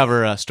also to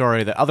cover a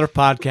story that other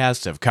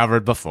podcasts have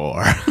covered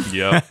before.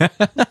 Yep.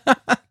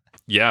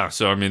 Yeah,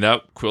 so I mean,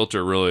 that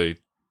quilter really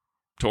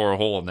tore a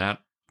hole in that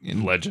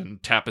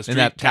legend tapestry. In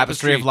that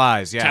tapestry of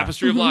lies, yeah.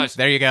 Tapestry of lies.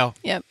 There you go.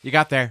 Yep. You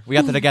got there. We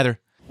got that together.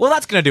 Well,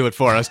 that's going to do it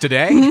for us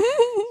today.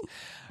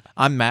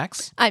 I'm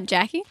Max, I'm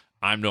Jackie.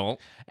 I'm Noel.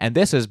 and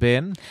this has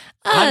been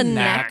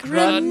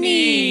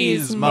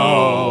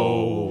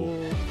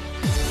Anachronismo.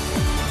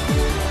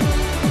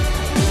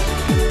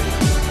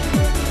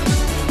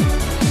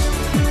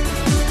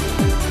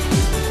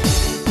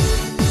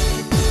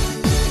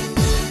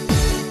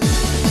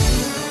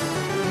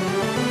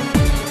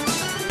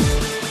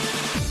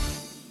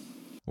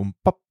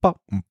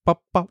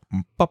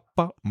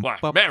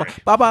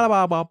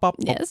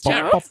 Yes,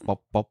 Charles?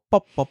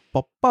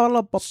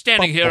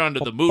 Standing here under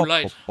the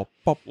moonlight,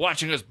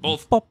 watching us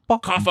both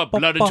cough up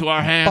blood into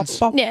our hands.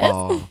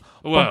 Yes.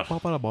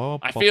 Well,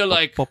 I feel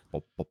like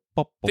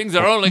things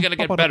are only going to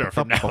get better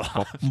from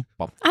now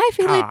on. I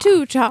feel it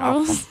too,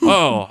 Charles.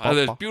 Oh, are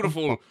those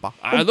beautiful...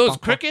 Are those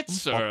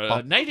crickets or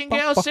a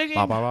nightingale singing?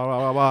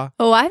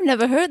 Oh, I've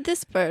never heard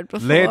this bird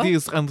before.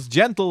 Ladies and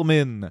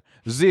gentlemen,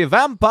 the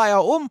Vampire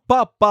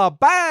Umpapa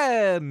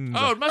Band!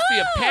 Oh, it must be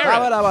a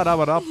parrot.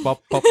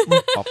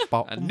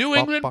 A New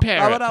England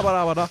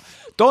parrot.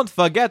 Don't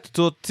forget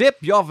to tip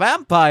your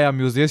vampire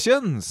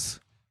musicians.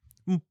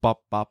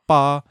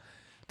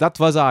 That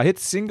was our hit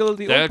single,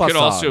 the That Oompa could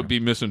also song. be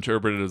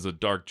misinterpreted as a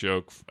dark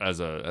joke, as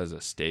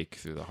a stake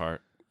through the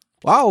heart.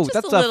 Wow, Just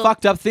that's a a little-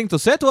 fucked up thing to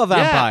say to a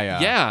vampire.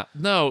 Yeah.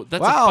 No,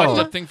 that's Wow. a fucked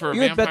up thing for a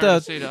You'd vampire better.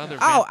 to say to other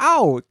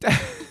Ow,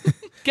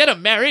 Get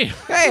him, Mary.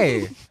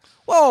 hey.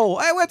 Whoa,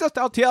 we're just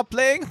out here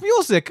playing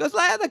music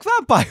like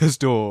vampires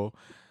do.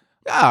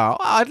 Yeah,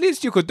 well, at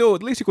least you could do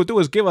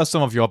is give us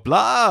some of your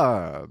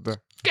blood.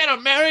 Get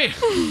him, Mary.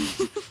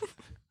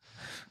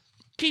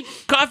 Keep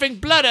coughing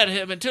blood at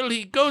him until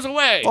he goes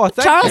away. Oh,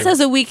 thank Charles you. has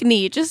a weak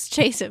knee. Just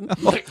chase him.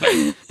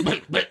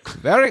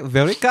 Very,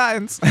 very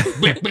kind.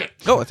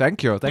 Oh,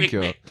 thank you.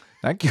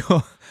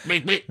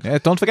 Yeah,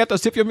 don't forget to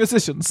tip your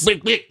musicians.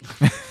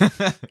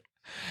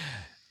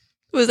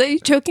 Was that you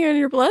choking on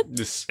your blood?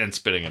 And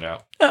spitting it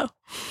out. Oh.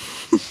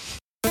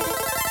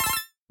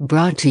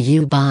 Brought to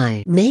you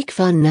by Make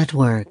Fun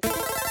Network.